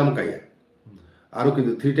বিলতাম কাইয়া আরো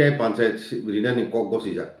কিন্তু 3টাই পঞ্চায়েত রিনানি কক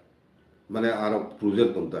গসি যা মানে আরো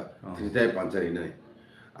প্রজেক্ট তোমতা 3টাই পঞ্চায়েত রিনানি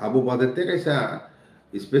আবু বাদে তে কাইসা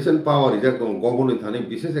স্পেশাল পাওয়ার ইজা তো গভর্নমেন্ট থানে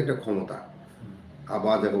বিশেষ একটা ক্ষমতা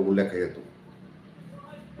আবা জায়গা উল্লেখ খাইয়া তো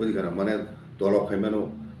বুঝি কারা মানে দল খাইমানো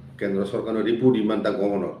কেন্দ্র সরকারের রিপোর্ট ইমান তা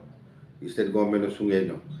গভর্নর স্টেট গভর্নমেন্টের সঙ্গে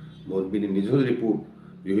বিনি নিজ রিপোর্ট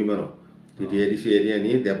ইহিমানো টিটিএডিসি এরিয়া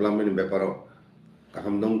নিয়ে ডেভেলপমেন্ট ব্যাপারও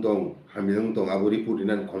কাহামদং দং হামিদং দং আবো রিপোর্ট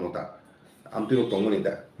ইনান ক্ষমতা আমতিও তংমনি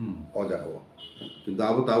দা অজাগো কিন্তু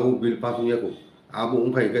আবো তাও বিল পাস হইয়াকো আবো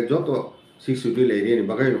উংখাইকে যত 6 শিডিউল এরিয়া নি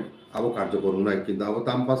বাগাইনো আবো কার্যকর নাই কিন্তু আবো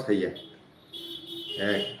তাম পাস খাইয়া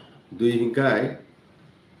এক দুই হিংকাই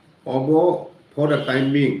of for the time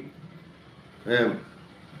being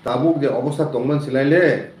তাবুক যে অবস্থা তংমান সিলাইলে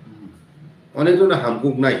অনেকজন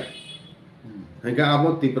হামকুক নাই হিংকা আবো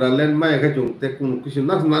ত্রিপুরা ল্যান্ড মাই একা চুংতে কোন কিছু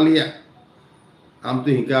নাস নালিয়া আমতো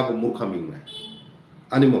হিংকা আবো মূর্খামিং নাই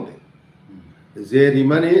আনি মতে যে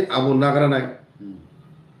রিমানে আবো নাগরা নাই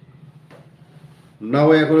নাও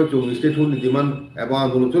এখন চুং স্টেট হুল ডিমান্ড এবং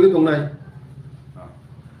আন্দোলন চলি দং নাই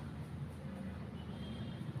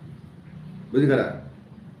বুঝি কারা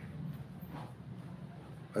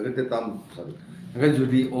আগেতে তাম সারি আগে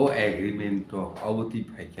যদি ও এগ্রিমেন্ট তো অবতি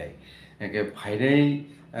ফাইকাই একে ফাইনাই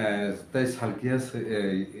তাই সালকিয়া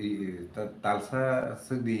তালসা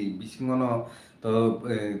সদি বিসিংনো তো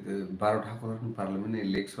 12 ঠাকুর পার্লামেন্ট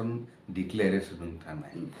ইলেকশন ডিক্লারেশন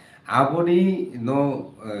থানাই আবনি নো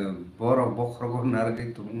বড় বখরগ নারগে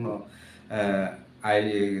তুমনো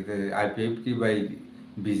আইপিএফটি বাই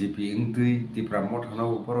বিজেপি इंतुई तिप्रा मथाना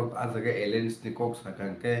ऊपर आजगा एलायंस नि कक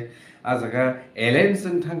साकांके आजगा एलायंस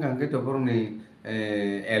थांगांके तो बरनि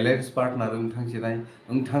एलायंस पार्टनार थांसिनाय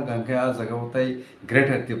थांगांके आजगा उताय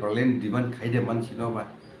ग्रेटर तिप्रालैंड डिमांड खाइदे मानसि नबा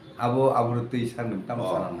आबो आबो तै सानम ताम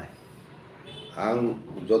सानाय आं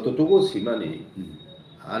যতটুকু সিমানি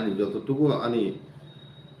আনি যতটুকু আনি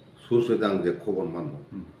সুসেদাং যে খবর মানো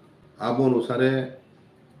আবো অনুসারে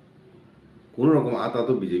কোন রকম আতা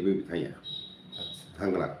তো বিজেপি থাইয়া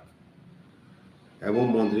থাংলা এবং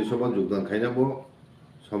মন্ত্রিসভা যোগদান খাইনাবো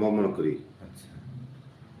সম্ভাবনা করি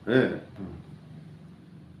হ্যাঁ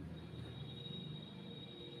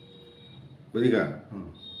বুঝিকা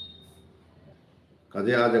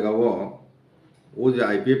কাজে আজ গাবো ও যে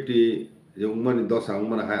আইপিএফটি যে উমানি দশা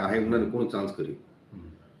উমানি হাই উমানি কোনো চান্স করি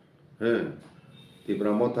হ্যাঁ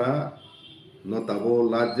ত্রিপুরা মথা নতাবো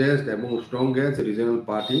লার্জেস্ট এবং স্ট্রংগেস্ট রিজনাল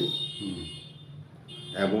পার্টি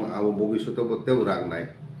এবং আবো ভবিষ্যতে করতেও রাগ নাই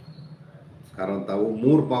কারণ তাও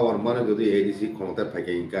মোর পাওয়ার মানে যদি এডিসি ক্ষমতায়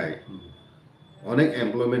থাকে ইনকাই অনেক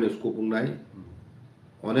এমপ্লয়মেন্ট স্কোপ নাই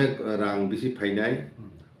অনেক রাং বেশি ফাইনাই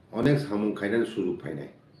অনেক সামুং খাইনার সুযোগ ফাইনাই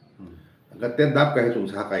তে দাব কাহে চুং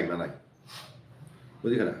সাকাই মানাই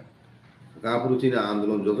বুঝি না গাপুর চিনা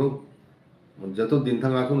আন্দোলন যত দিন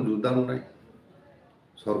থাকা এখন যুদ্ধ নাই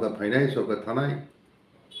সরকার ফাইনাই সরকার থানায়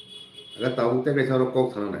তাও তে কাছে আরো কক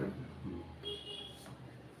থানা নাই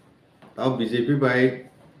তাও বিজেপি বাই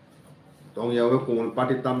তংয়াও কোন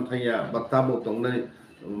পার্টি তাম থাইয়া বা তামো তংনাই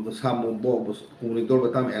সামো ব কোনি দল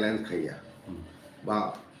তাম এলায়েন্স খাইয়া বা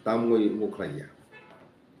তাম গই মুখলাইয়া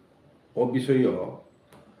ও বিষয়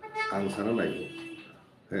আং সানা নাইগো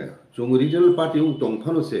হ্যাঁ जों রিজনাল পার্টি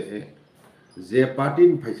দংফানোসে যে পার্টি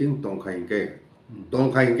ফাইসিং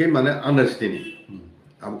দংখাইকে মানে আন্ডারস্ট্যান্ডিং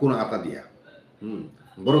আম কোন আতা দিয়া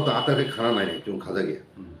বড় তো আতাকে খানা নাই जों খাজা গিয়া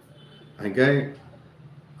হাইকাই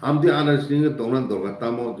আমদি আন্ডারস্ট্যান্ডিং দংনান দরকার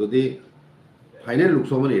তামো যদি ফাইনাল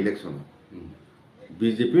লোকসভা ইলেকশন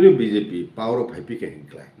বিজেপি পাওয়ার ফাইপিকে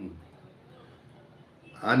হিংক্লাই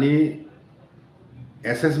আনি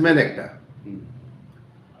অ্যাসেসমেন্ট একটা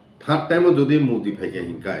থার্ড টাইমও যদি মোদি ফাইকে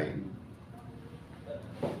হিংকাই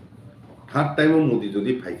থার্ড টাইমও মোদি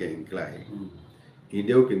যদি ফাইকে হিংক্লাই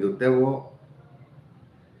ইন্ডিয়াও কিন্তু তেও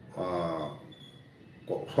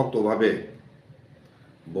শক্তভাবে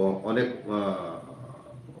অনেক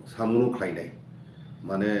সামুনো খাইনাই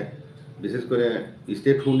মানে বিশেষ করে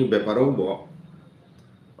স্টেট হুলনি ব্যাপারেও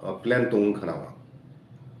প্ল্যান তং খানাওয়া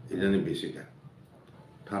এখানে বেশিটা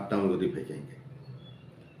থার্ড টাইম যদি ফাইকে হিংকাই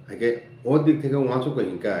হাইকে ও দিক থেকে ওয়াচকে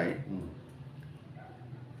হিংকাই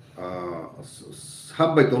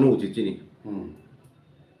সাববাই তনো উচিত চিনি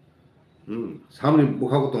সামনে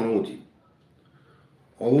বুখাকো তনো উচিত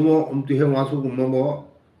অবম তুহে ওয়াচক উম্মাব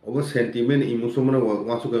অব সেন্টিমেন্ট ইমোশন মানে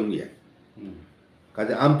ওয়াচকে গিয়া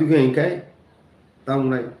কাজে আম তুকে হিংকাই তাও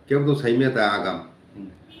নাই কেউ তো সাইমিয়া তা আগাম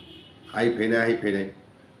হাই ফেনাই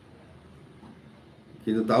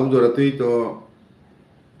কিন্তু তাও জোরাতেই তো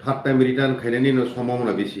থার্ড টাইম রিটার্ন খাইনানি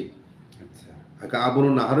সম্ভাবনা বেশি আচ্ছা আবনো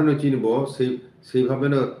নাহারনে চিনব সেইভাবে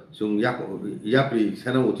না जों ইয়াপ্রি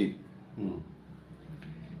সেনা উচিত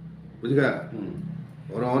বুঝিকা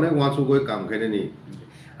ওরা অনেক ওয়াচু গই কাম খাইনানি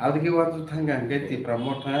আদিকে ওয়াচু থাঙ্গাঙ্কে ত্রিপুরা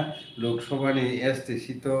মথা লোকসভানি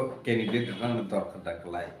এসটিসি তো ক্যান্ডিডেট রানো দরকার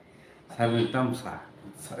দাকলাই সারনি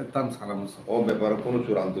তাম সালামস ও ব্যাপারে কোনো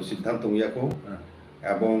চূড়ান্ত সিদ্ধান্ত ইয়াকো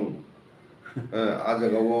এবং আজ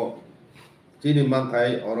গাবো chini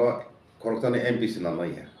manthai oro khorokjani MP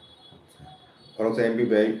sinamai ya khoroksa MP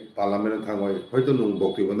bai parliament thangoi hoito nung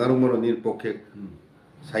boktibo narumoro nir pokke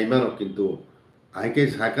saimano kintu aike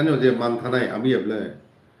sakane je manthanai ami eble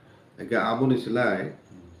eke abuni silai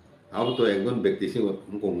abu to ekjon ব্যক্তি sing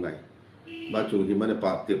ngong nai ba chung himane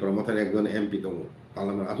party promoter ekjon MP tongo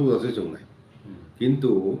parliament asu ase chung nai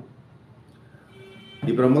kintu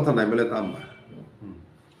Tripura motha nai mele tamba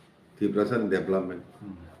Tripura development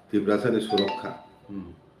Tripura সুরক্ষা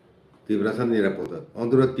Tripura নিরাপত্তা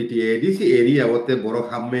অন্তত TT ADC area ওতে বড়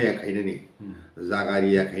খামে খাইনানি জায়গা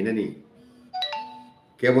area খাইনানি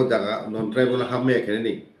কেবল জায়গা নন tribal খামে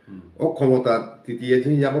খাইনানি ও ক্ষমতা টিটি এজে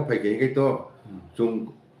যাব ফাইকে কে তো জুং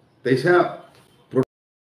তেসা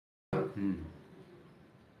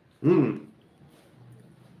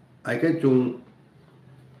আইকে জুং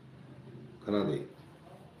খানা দে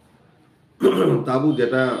তাবু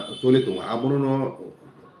যেটা চলে তো আবনো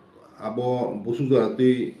abo bosu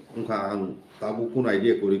jorati ongka ang tabu kun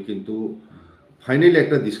idea kori kintu finally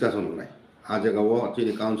ekta discussion nai a jaga o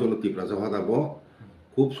chini council Tripura sabha dabo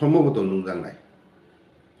খুব সম্ভবত নুনজাং নাই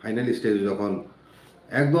ফাইনালি স্টেজ যখন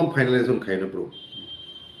একদম ফাইনালাইজেশন খাইনো প্রো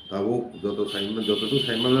তাবো যতটুকু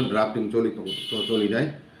সাইমান ড্রাফটিং চলি যায়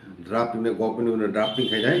ড্রাফটিং গভর্নমেন্ট ড্রাফটিং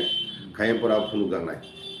খাই যায় খাইয়ে পর আর নুনজাং নাই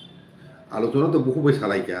আলোচনা তো বহু বই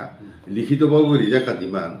সালাইকা লিখিতভাবে রিজাকা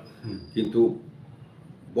দিমান কিন্তু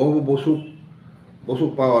বহু বসু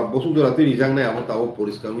পাওয়ার বসু জোড়াতে রিজাং নাই আমার তাও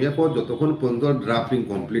পরিষ্কার হইয়া পর যতক্ষণ পর্যন্ত ড্রাফটিং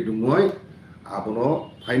কমপ্লিট নয় আপনো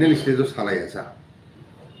ফাইনাল স্টেজও সালাই আসা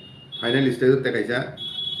ফাইনাল স্টেজও দেখাইছা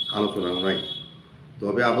আলোচনা নাই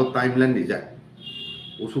তবে আবার টাইম লাইন দি যায়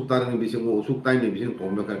অসুখ তার বেশি অসুখ টাইম বেশি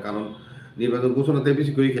কম দরকার কারণ নির্বাচন ঘোষণাতে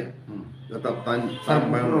বেশি করি খা তার টাইম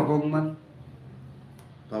রকমান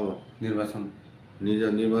তাও নির্বাচন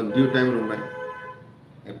নির্বাচন ডিউ টাইম নাই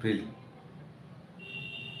April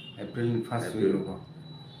first week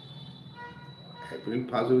April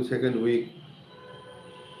first week second week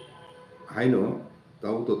হাইনো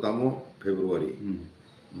তাও তো তামো ফেব্রুয়ারি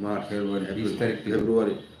মার্চ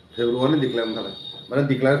ফেব্রুয়ারি ডিক্লার থাকে মানে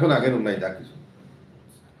ডিক্লারেশন আগে নাই যা কিছু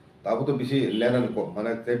তাও তো বেশি লেনান মানে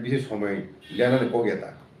বেশি সময় লেনান কগে তা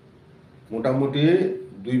মোটামুটি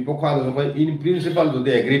দুই পক্ষ আলোচনা করে ইন প্রিন্সিপাল যদি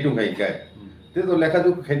এগ্রি টু খাই গায় তে তো লেখা তো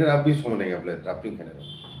খাইনে আর বেশি সময় নাই আপনি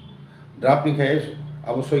ড্রাফটিং খাই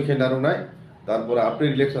অবশ্যই খেনারও নাই তারপরে আপনি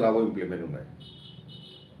ইলেকশন আবো ইমপ্লিমেন্ট নাই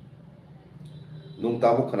নুন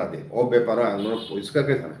তাবো খানা দে ও ব্যাপারে আমরা পরিষ্কার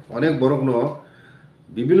কে থাকে অনেক বড় ন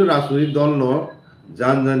বিভিন্ন রাজনৈতিক দল ন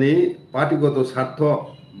জানি পার্টিগত স্বার্থ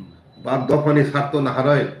বা দফানি স্বার্থ না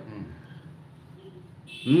হারায়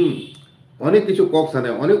অনেক কিছু কক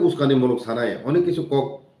সানায় অনেক উস্কানিমূলক সানায় অনেক কিছু কক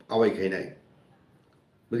আওয়াই খাই নাই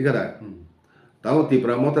বুঝি কাদা তাও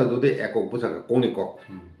ত্রিপুরা মতো যদি একক বোঝাকা কোনি কক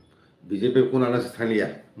বিজেপি কোন আনাসে থালিয়া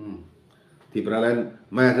Tripura lain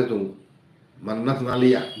maya se tung mannas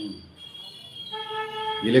nalia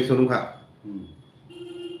election ka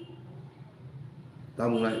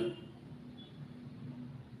tamulai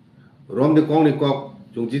rom de kong ni kok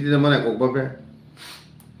chung jiti na mana kok bape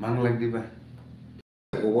mang lag di ba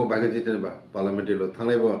kok ba ke jiti ba parliament lo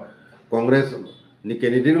thangai bo congress ni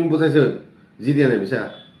candidate nung bosai se jiti na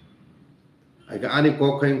bisa ai ka ani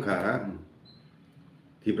kok khain kha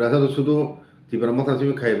Tripura sa শুধু Tripura motha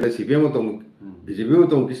simi khai bele CPM tong BJP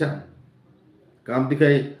tong kisa kam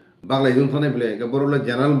dikai baglai jung thane bele ga borola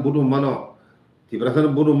general budu mano Tripura sa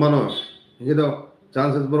budu mano inge do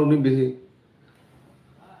chances borong ni beshi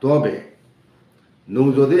tobe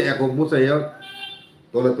nung jodi ekok bosaya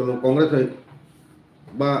tole tole congress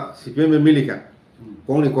ba CPM milika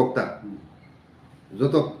kongni kokta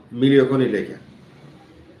joto milio koni lekha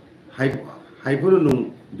haipuru nung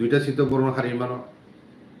duita sito borong harir mano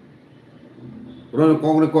Orang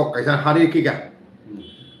kong ni kok kaisan hari kika,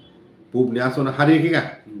 pub ni aso na hari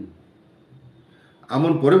kika,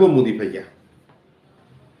 amon pore bo mudi paya,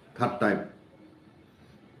 third time,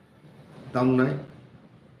 tam nai,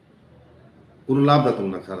 kuno lab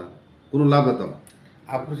datang nak sara, kuno lab datang.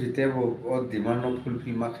 Aku cerita bo demand no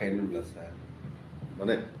fulfill mak kain nula sah.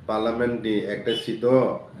 Mana parliament di aktes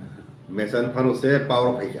sito, mesan panu se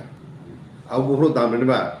power paya, aku buhro damen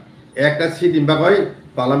ba, aktes si dimba koi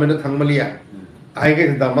parliament thang malia. आएंगे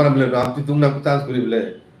तो दामन मिले ना आप तुम ना chance करी बिले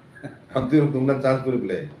हम तुम ना चांस करी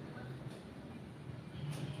बिले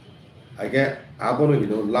आगे आपनो ही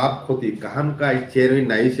नो लाभ खोती कहान का चेहरे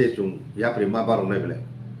नहीं से चुं या प्रेमा बार उन्हें बिले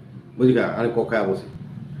मुझे क्या अने कोका है वो से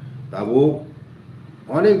ताबो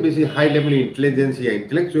अनेक बेसी हाई लेवल इंटेलिजेंस या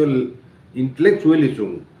इंटेलेक्चुअली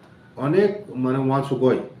चुं अनेक माने वहाँ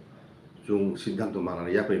सुकोई चुं सिद्धांत माना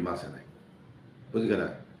या प्रेमा से नहीं मुझे क्या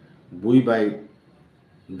बुई बाई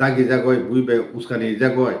दागी जागोय बुई बे उसका नहीं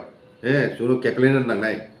जागोय চুনো কেকলেনের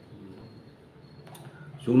নাংনাই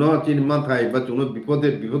চুনো চিন মাথায় বা চুনো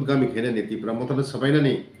বিপদগামী খেনানি ত্রিপুরা মথাটা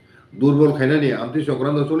সাবাইনানি দুর্বল খাইনানি আমতি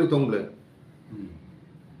সংক্রান্ত চলি তংলে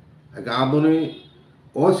আবনি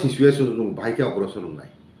ও সিচুয়েশন নং ভাইকে অগ্রসর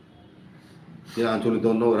নাই যে আঞ্চলিক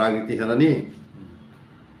দ্বন্দ্ব রাজনীতি হেনানি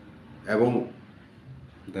এবং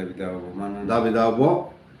দাবি দাওয়াবো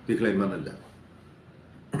তিখলাই মানান যা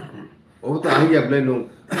ও তো আহি আবলাই নং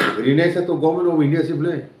রিনাইসা তো গভর্নমেন্ট অফ ইন্ডিয়া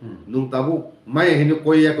সিবলে নং তাবু মাই হেনে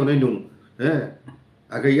কই একনে নং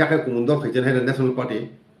আগে ইয়াকে কুমন্দর খাইছেন হেনে ন্যাশনাল পার্টি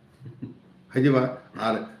হাইদিবা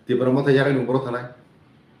আর ত্রিপুরা মথা ইয়াকে নং বড় থানায়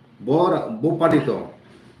বো পার্টি তো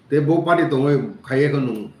তে বো পার্টি তো ওই খাইয়ে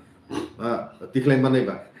নং তিখলাই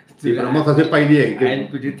মানাইবা ত্রিপুরা মথা সে পাই দিয়ে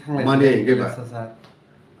মানে হেগেবা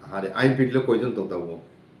আরে আইন পিটলে কয়জন তো তাবো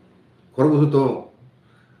খরবসু তো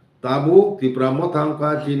তাবু ত্রিপুরা মথাংকা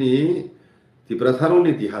যিনি ত্রিপুরা সারণ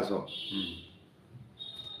ইতিহাস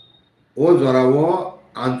ও জরাও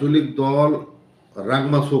আঞ্চলিক দল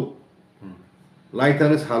রাগমাসুক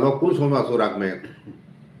লাইতানে সালো কোন সময় আসো রাগমায়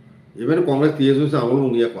ইভেন কংগ্রেস টিএসও আমল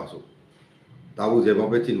মুঙ্গিয়া পাসো তাবু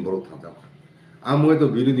যেভাবে চিন বড় থাকা আমি তো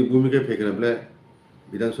বিরোধী ভূমিকা ফেকে বলে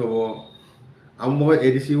বিধানসভা আমি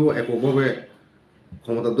এডিসিও এককভাবে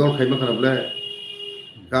ক্ষমতা দল খাইমা খানা বলে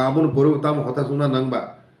গাবন পরেও তাম হতাশ না নাংবা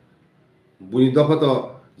বুনি দফা তো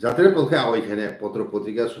জাতের পক্ষে আওয়াই খানে পত্র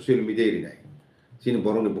পত্রিকা সোশ্যাল মিডিয়া এরি নাই চিন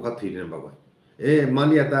বরং বোকা থইলেন বাবা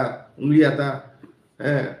মালিয়াতা উংলিয়াতা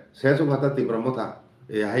শেষ ভাতা তীব্র মথা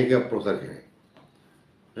হাইগা প্রচার খেয়ে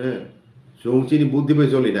সুং চিনি বুদ্ধি বাই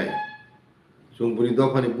চলি নাই সুং বুনি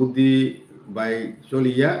দফানি বুদ্ধি বাই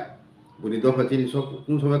চলিয়া বুনি দফা চিনি সব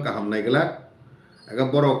কোন সময় কাহাম নাই গেলা একা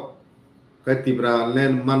বরক কাই তীব্রা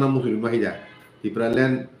লেন মানা মুসলিম মাহিদা তীব্রা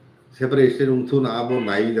লেন সেপারেশন উংথুন আবো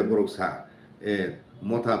নাই দা বরক সা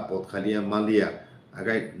মথা পথ খালিয়া মালিয়া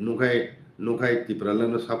আগাই নুখাই তীব্রা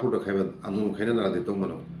লেন সাপোর্ট খাইবা আনু খাইনা না দিত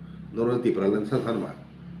মানো নরো তীব্রা লেন সানমা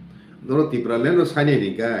নরো তীব্রা লেন সাইনে নি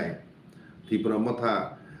গাই তীব্রা মথা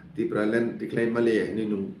তীব্রা লেন টিকলাই মালে নি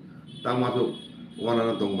নু তামাতো ওয়ানা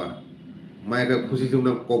দংবা মাইকা খুশি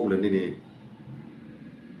জুনা কবলে নি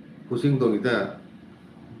খুশি দং ইতা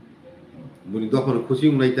বুনি দখন খুশি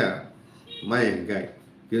নাইতা মাই গাই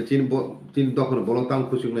কে চিন দখন বলো তাম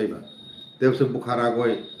খুশি নাইবা তেবসে বুখারা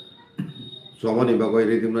গয় জমানি বা গয়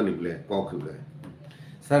রেদিমনা নিবলে কখিবলে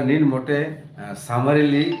স্যার নিন মতে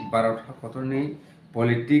সামারিলি বারোটা কতনি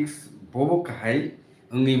পলিটিক্স ববো কাহাই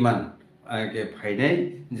अंगिमान के फाइनाय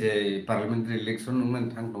जे पार्लियामेंटारि इलेक्शन नोंमान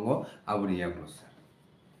थां दङ आबुनि याब्लो सर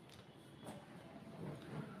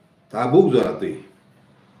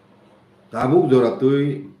ताबुक जरातुई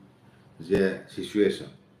जे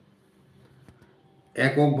सिचुएशन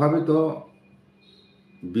এককভাবে তো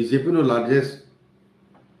বিজেপি নো লার্জেস্ট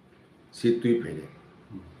সিট তুই ফাইনে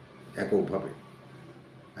এককভাবে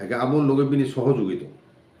আগে আমন লোকে বিনি সহযোগিতা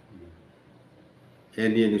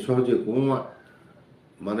এনি সহযোগী কোন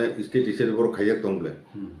মানে স্টেট হিসেবে বড় খাইয়া তংলে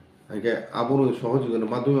আগে আবন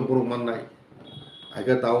সহযোগিতার মাধ্যমে বড় মান নাই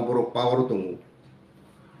আগে তাও বড় পাওয়ার দङ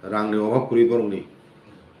রাংনি অভাব করি বরংনি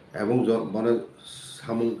এবং মানে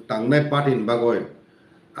সামুং টাংনাই পার্টিন বাগয়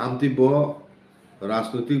আমতিব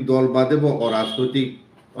রাজনৈতিক দল বাদেব অরাজনৈতিক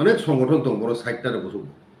অনেক সংগঠন দङ বড় সাইটটারে বসব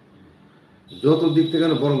যত দিক থেকে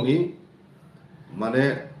বরংনি মানে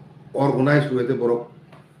অর্গানাইজ হইতে বড়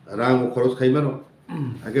রাং খরচ খাইমানো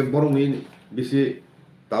আগে বরংনি বেশি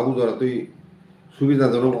তাবু জরা তুই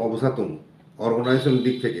সুবিধাজনক অবস্থা দङ অর্গানাইজেশন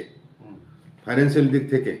দিক থেকে ফাইন্যান্সিয়াল দিক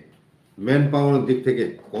থেকে ম্যান পাওয়ারের দিক থেকে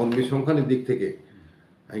কর্মী সংখ্যার দিক থেকে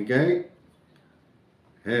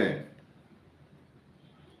হ্যাঁ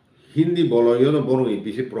হিন্দি বলয়ন বরং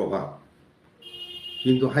বেশি প্রভাব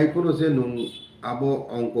কিন্তু হাইকোনো যে নং আবো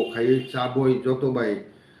অঙ্ক খাই চাবই যতবাই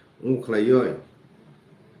উখলাই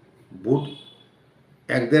ভোট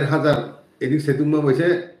 1-1.5 হাজার এদিক সেতুমা বসে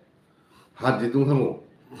হাত জিতুং থামো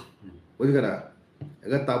বুঝিগারা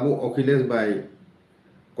এগা তাবো অখিলেশ বাই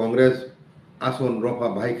কংগ্রেস আসন রফা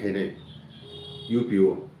ভাই খাইনে UPO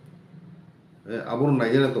আবর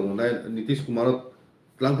নাইজানা দङ Nitish Kumar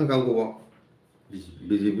ক্লাंखा KAMCO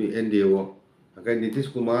BJP এনডিএও আকাই নীতিশ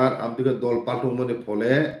কুমার আমতিকে দল পাল্টং মানে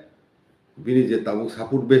ফলে বিনি যে তাবু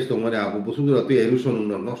সাপোর্ট বেস দङ মানে আবু বসুন্ধরা তুই এরুশন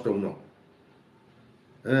নষ্ট ন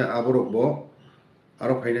আবর ব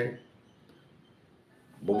আরো ফাইনাই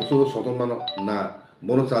ববসু সতন মান না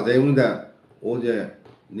বনো চাজায়ুং দা ও যে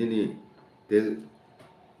নিনি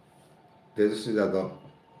তেজস্বী যাদব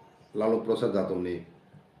লালু প্রসাদ যাদব নি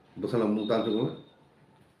বসালাম মুতান তো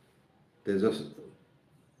তেজস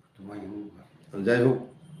যাই হোক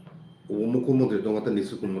উপমুখ্যমন্ত্রী তোমাতে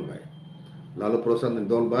নীতিশ কুমার ভাই লালু প্রসাদ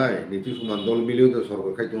দল ভাই নীতিশ কুমার দল মিলিয়ে তো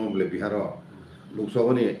সরকার খাই তোমার বলে বিহার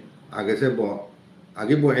লোকসভা নিয়ে আগেছে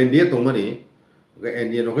আগে বো এনডিএ তো মানে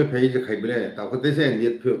এনডিএ নকে ফেই যে খাইবলে তাও দেশে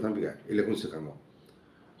এনডিএ ফেও থামবিগা ইলেকশন সিকামো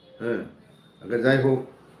হ্যাঁ আগে যাই হোক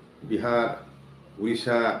বিহার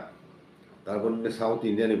উড়িষ্যা তারপর সাউথ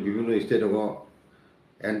ইন্ডিয়ান বিভিন্ন স্টেট হবো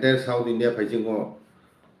এন্টায়ার সাউথ ইন্ডিয়া ফাইচিং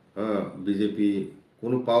বিজেপি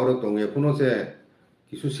কোনো পাওয়ার দং এখনো সে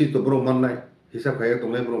কিছু সিট বড় মান নাই হিসাব খাইয়া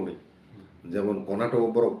দংনাই বড় নেই যেমন কর্ণাটক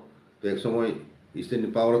বড় তো এক সময় ইস্টার্ন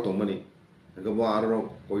পাওয়ার দংমানি একেবারে আরো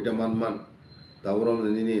কয়টা মান তারপর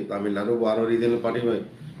তামিলনাড়ু আরো রিজনাল পার্টি হয়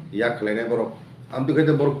ইয়া খেলাইনাই বড় আমি তো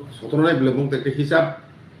খাইতে বড় সতনাই বলে বুঝতে একটা হিসাব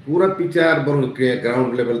পুরা পিকচার বড়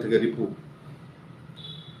গ্রাউন্ড লেভেল থেকে রিপোর্ট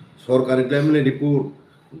সরকারি লেভেলে রিপোর্ট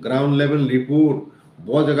গ্রাউন্ড লেভেল রিপোর্ট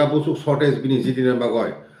বড় জায়গা বসুক শর্টেজ বিনি জিদিনের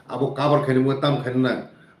বাগয় আবো কাবার খাইনি মুখে তাম খাইনি না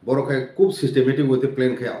বড় খাই খুব সিস্টেমেটিক হইতে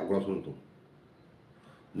প্লেন খাই অগ্রসর তো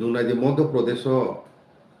নুনা যে মধ্যপ্রদেশ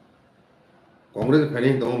কংগ্রেস ফাইনি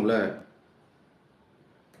দম বলে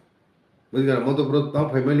বুঝলি মধ্যপ্রদেশ তাম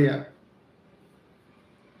ফাইমালিয়া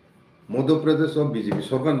মধ্যপ্রদেশ বিজেপি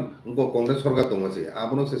সরকার উनको কংগ্রেস সরকার দম আছে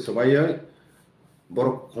আপনো সে সবাই বড়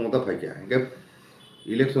ক্ষমতা ফাইকিয়া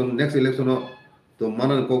ইলেকশন নেক্সট ইলেকশন তো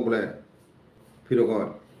মানন को बोले फिर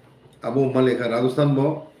अब मालिका राजस्थान बो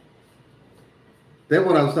तेबो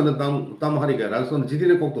राजस्थान ताम हारिका राजस्थान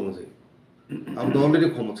जिदिने कोक दंसै अब तो अलरेडी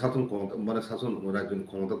शासन माने शासन राज्य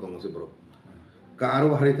क्षमता दंसै बरो का आरो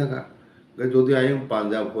हारि थाका যদি আইম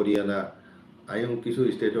পাঞ্জাব হরিয়ানা আইম কিছু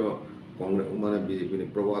স্টেট কংগ্রেস মানে বিজেপি नि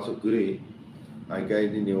प्रवास गरि आइकाय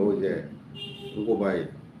दिनि ओ जे उनको बाय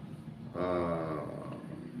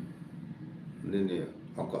नि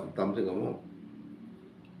तामसे गमो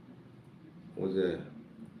ओ जे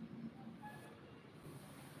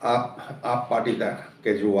आप पार्टी दा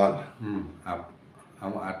केजरीवाल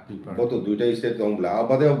हम आदमी पर वो तो दुईटा स्टेट दंब्ला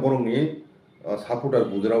आबादे बरंनि सापोर्टार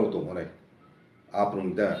गुजराव तो माने आप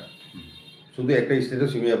रंदा শুধু একটা স্টেটে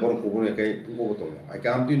সিমিয়া বড় কোন একাই কোন তো আই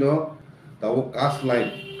কাম টি নো তাও কাস্ট লাইন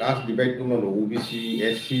কাস্ট ডিভাইড কোন নো ওবিসি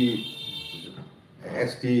এসসি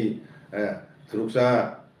এসটি সুরক্ষা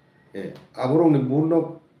আবরং বর্ণ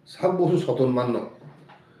সব বস্তু সতন মান্য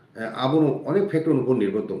আবরং অনেক ফ্যাক্টর উপর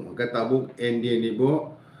নির্ভর দं তাবো এনডিএ নিব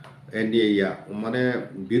এনডিএ ইয়া মানে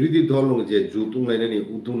বিরোধী দল যে জুতুং লাইনানি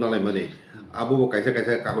উদ্যোগ নালাই মানে আবো কাইসা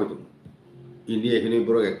কাইসা কাগজ দं ইন্ডিয়া এখানে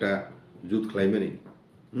বড় একটা জুত খাইমানি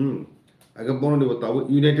আগে বড় নিব তাও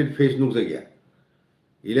ইউনাইটেড ফেস নুক জায়গা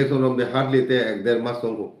ইলেকশন অফ দ্য হার্ডলিতে 1-1.5 মাস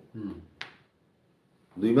দंखौ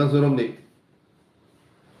 2 মাস জরম নেই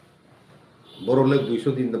বড় লে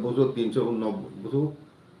 200 দিন বছর 390 বছর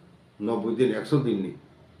 90 দিন 100 দিন নেই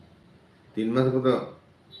 3 মাস কত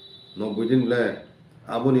 90 দিন বলে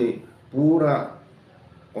আপনি পুরা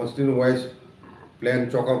constitution wise plan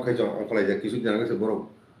chalk out খাইছো অকলাই যা কিছু জানা গেছে বড়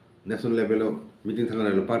ন্যাশনাল লেভেলে মিটিং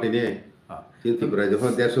থাকানাইলো পার্টি নিয়ে Tripura যখন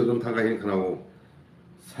 150 জন থাকাহিন খানাবো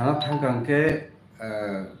সানা থাকাঙ্কে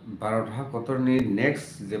 12টা কতরনি নেক্সট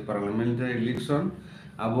যে পার্লামেন্টারি ইলেকশন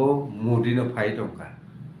আবো মোদিনো ফাইট অঙ্কা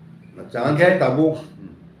চান্স তাবুক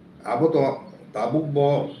আবো তো তাবুক ব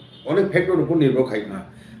অনেক ফ্যাক্টর উপর নির্ভর খাই না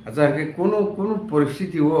আচ্ছা কে কোন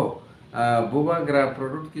পরিস্থিতি ও বোবা গ্রা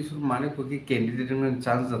প্রোডাক্ট কিছু মানে কি ক্যান্ডিডেট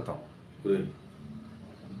চান্স দাও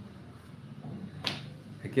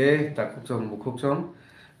একে তাকুচন মুখুচন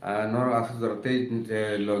নর আসু জরতে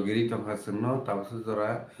লগিরি টকা সন্ন তাবসু জরা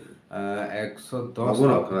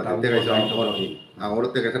 110 তাবতে গাইছে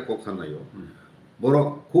আগরতে গাইছে কোকখান নাইও বড়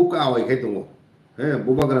খুব আওয়াই খাই দङ হ্যাঁ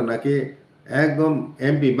বুবাগ্রা নাকি একদম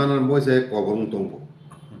এমপি বানান বসে কবং দङ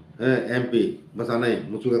হ্যাঁ এমপি বসানাই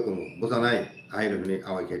মুচুগা দङ বসানাই আইরনি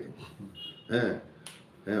আওয়াই খাই দङ হ্যাঁ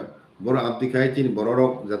হ্যাঁ বড় আপনি খাই চিনি বড়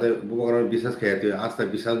রক যাতে বুবাগ্রা বিশ্বাস খাইতে আস্তা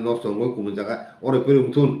বিশ্বাস নষ্ট হই কোন জায়গা ওরে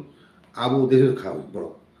পেরুমথুন আবু দেশ খাও বড়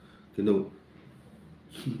কিন্তু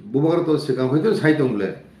বুবাগ্রা তো সেকাম হইতো সাই দংলে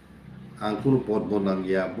आं कुनु पद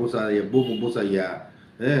बनांगिया बोसाया बुबु बोसाया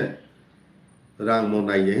रां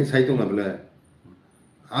मनाइया साइतो ना बले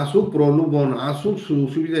आसु प्रलुबन आसु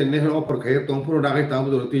सुबिदा ने अफर खाय तंफोर डागाय ताबो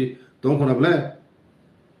दरति तंखना बले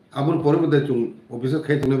आबुन परे मदे चुं अफिस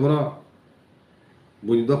खाय तने बरा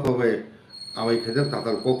बुनि दफाबे आवाय खाजा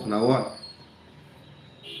ताताल को खनावा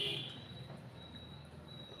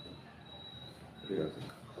ठीक আছে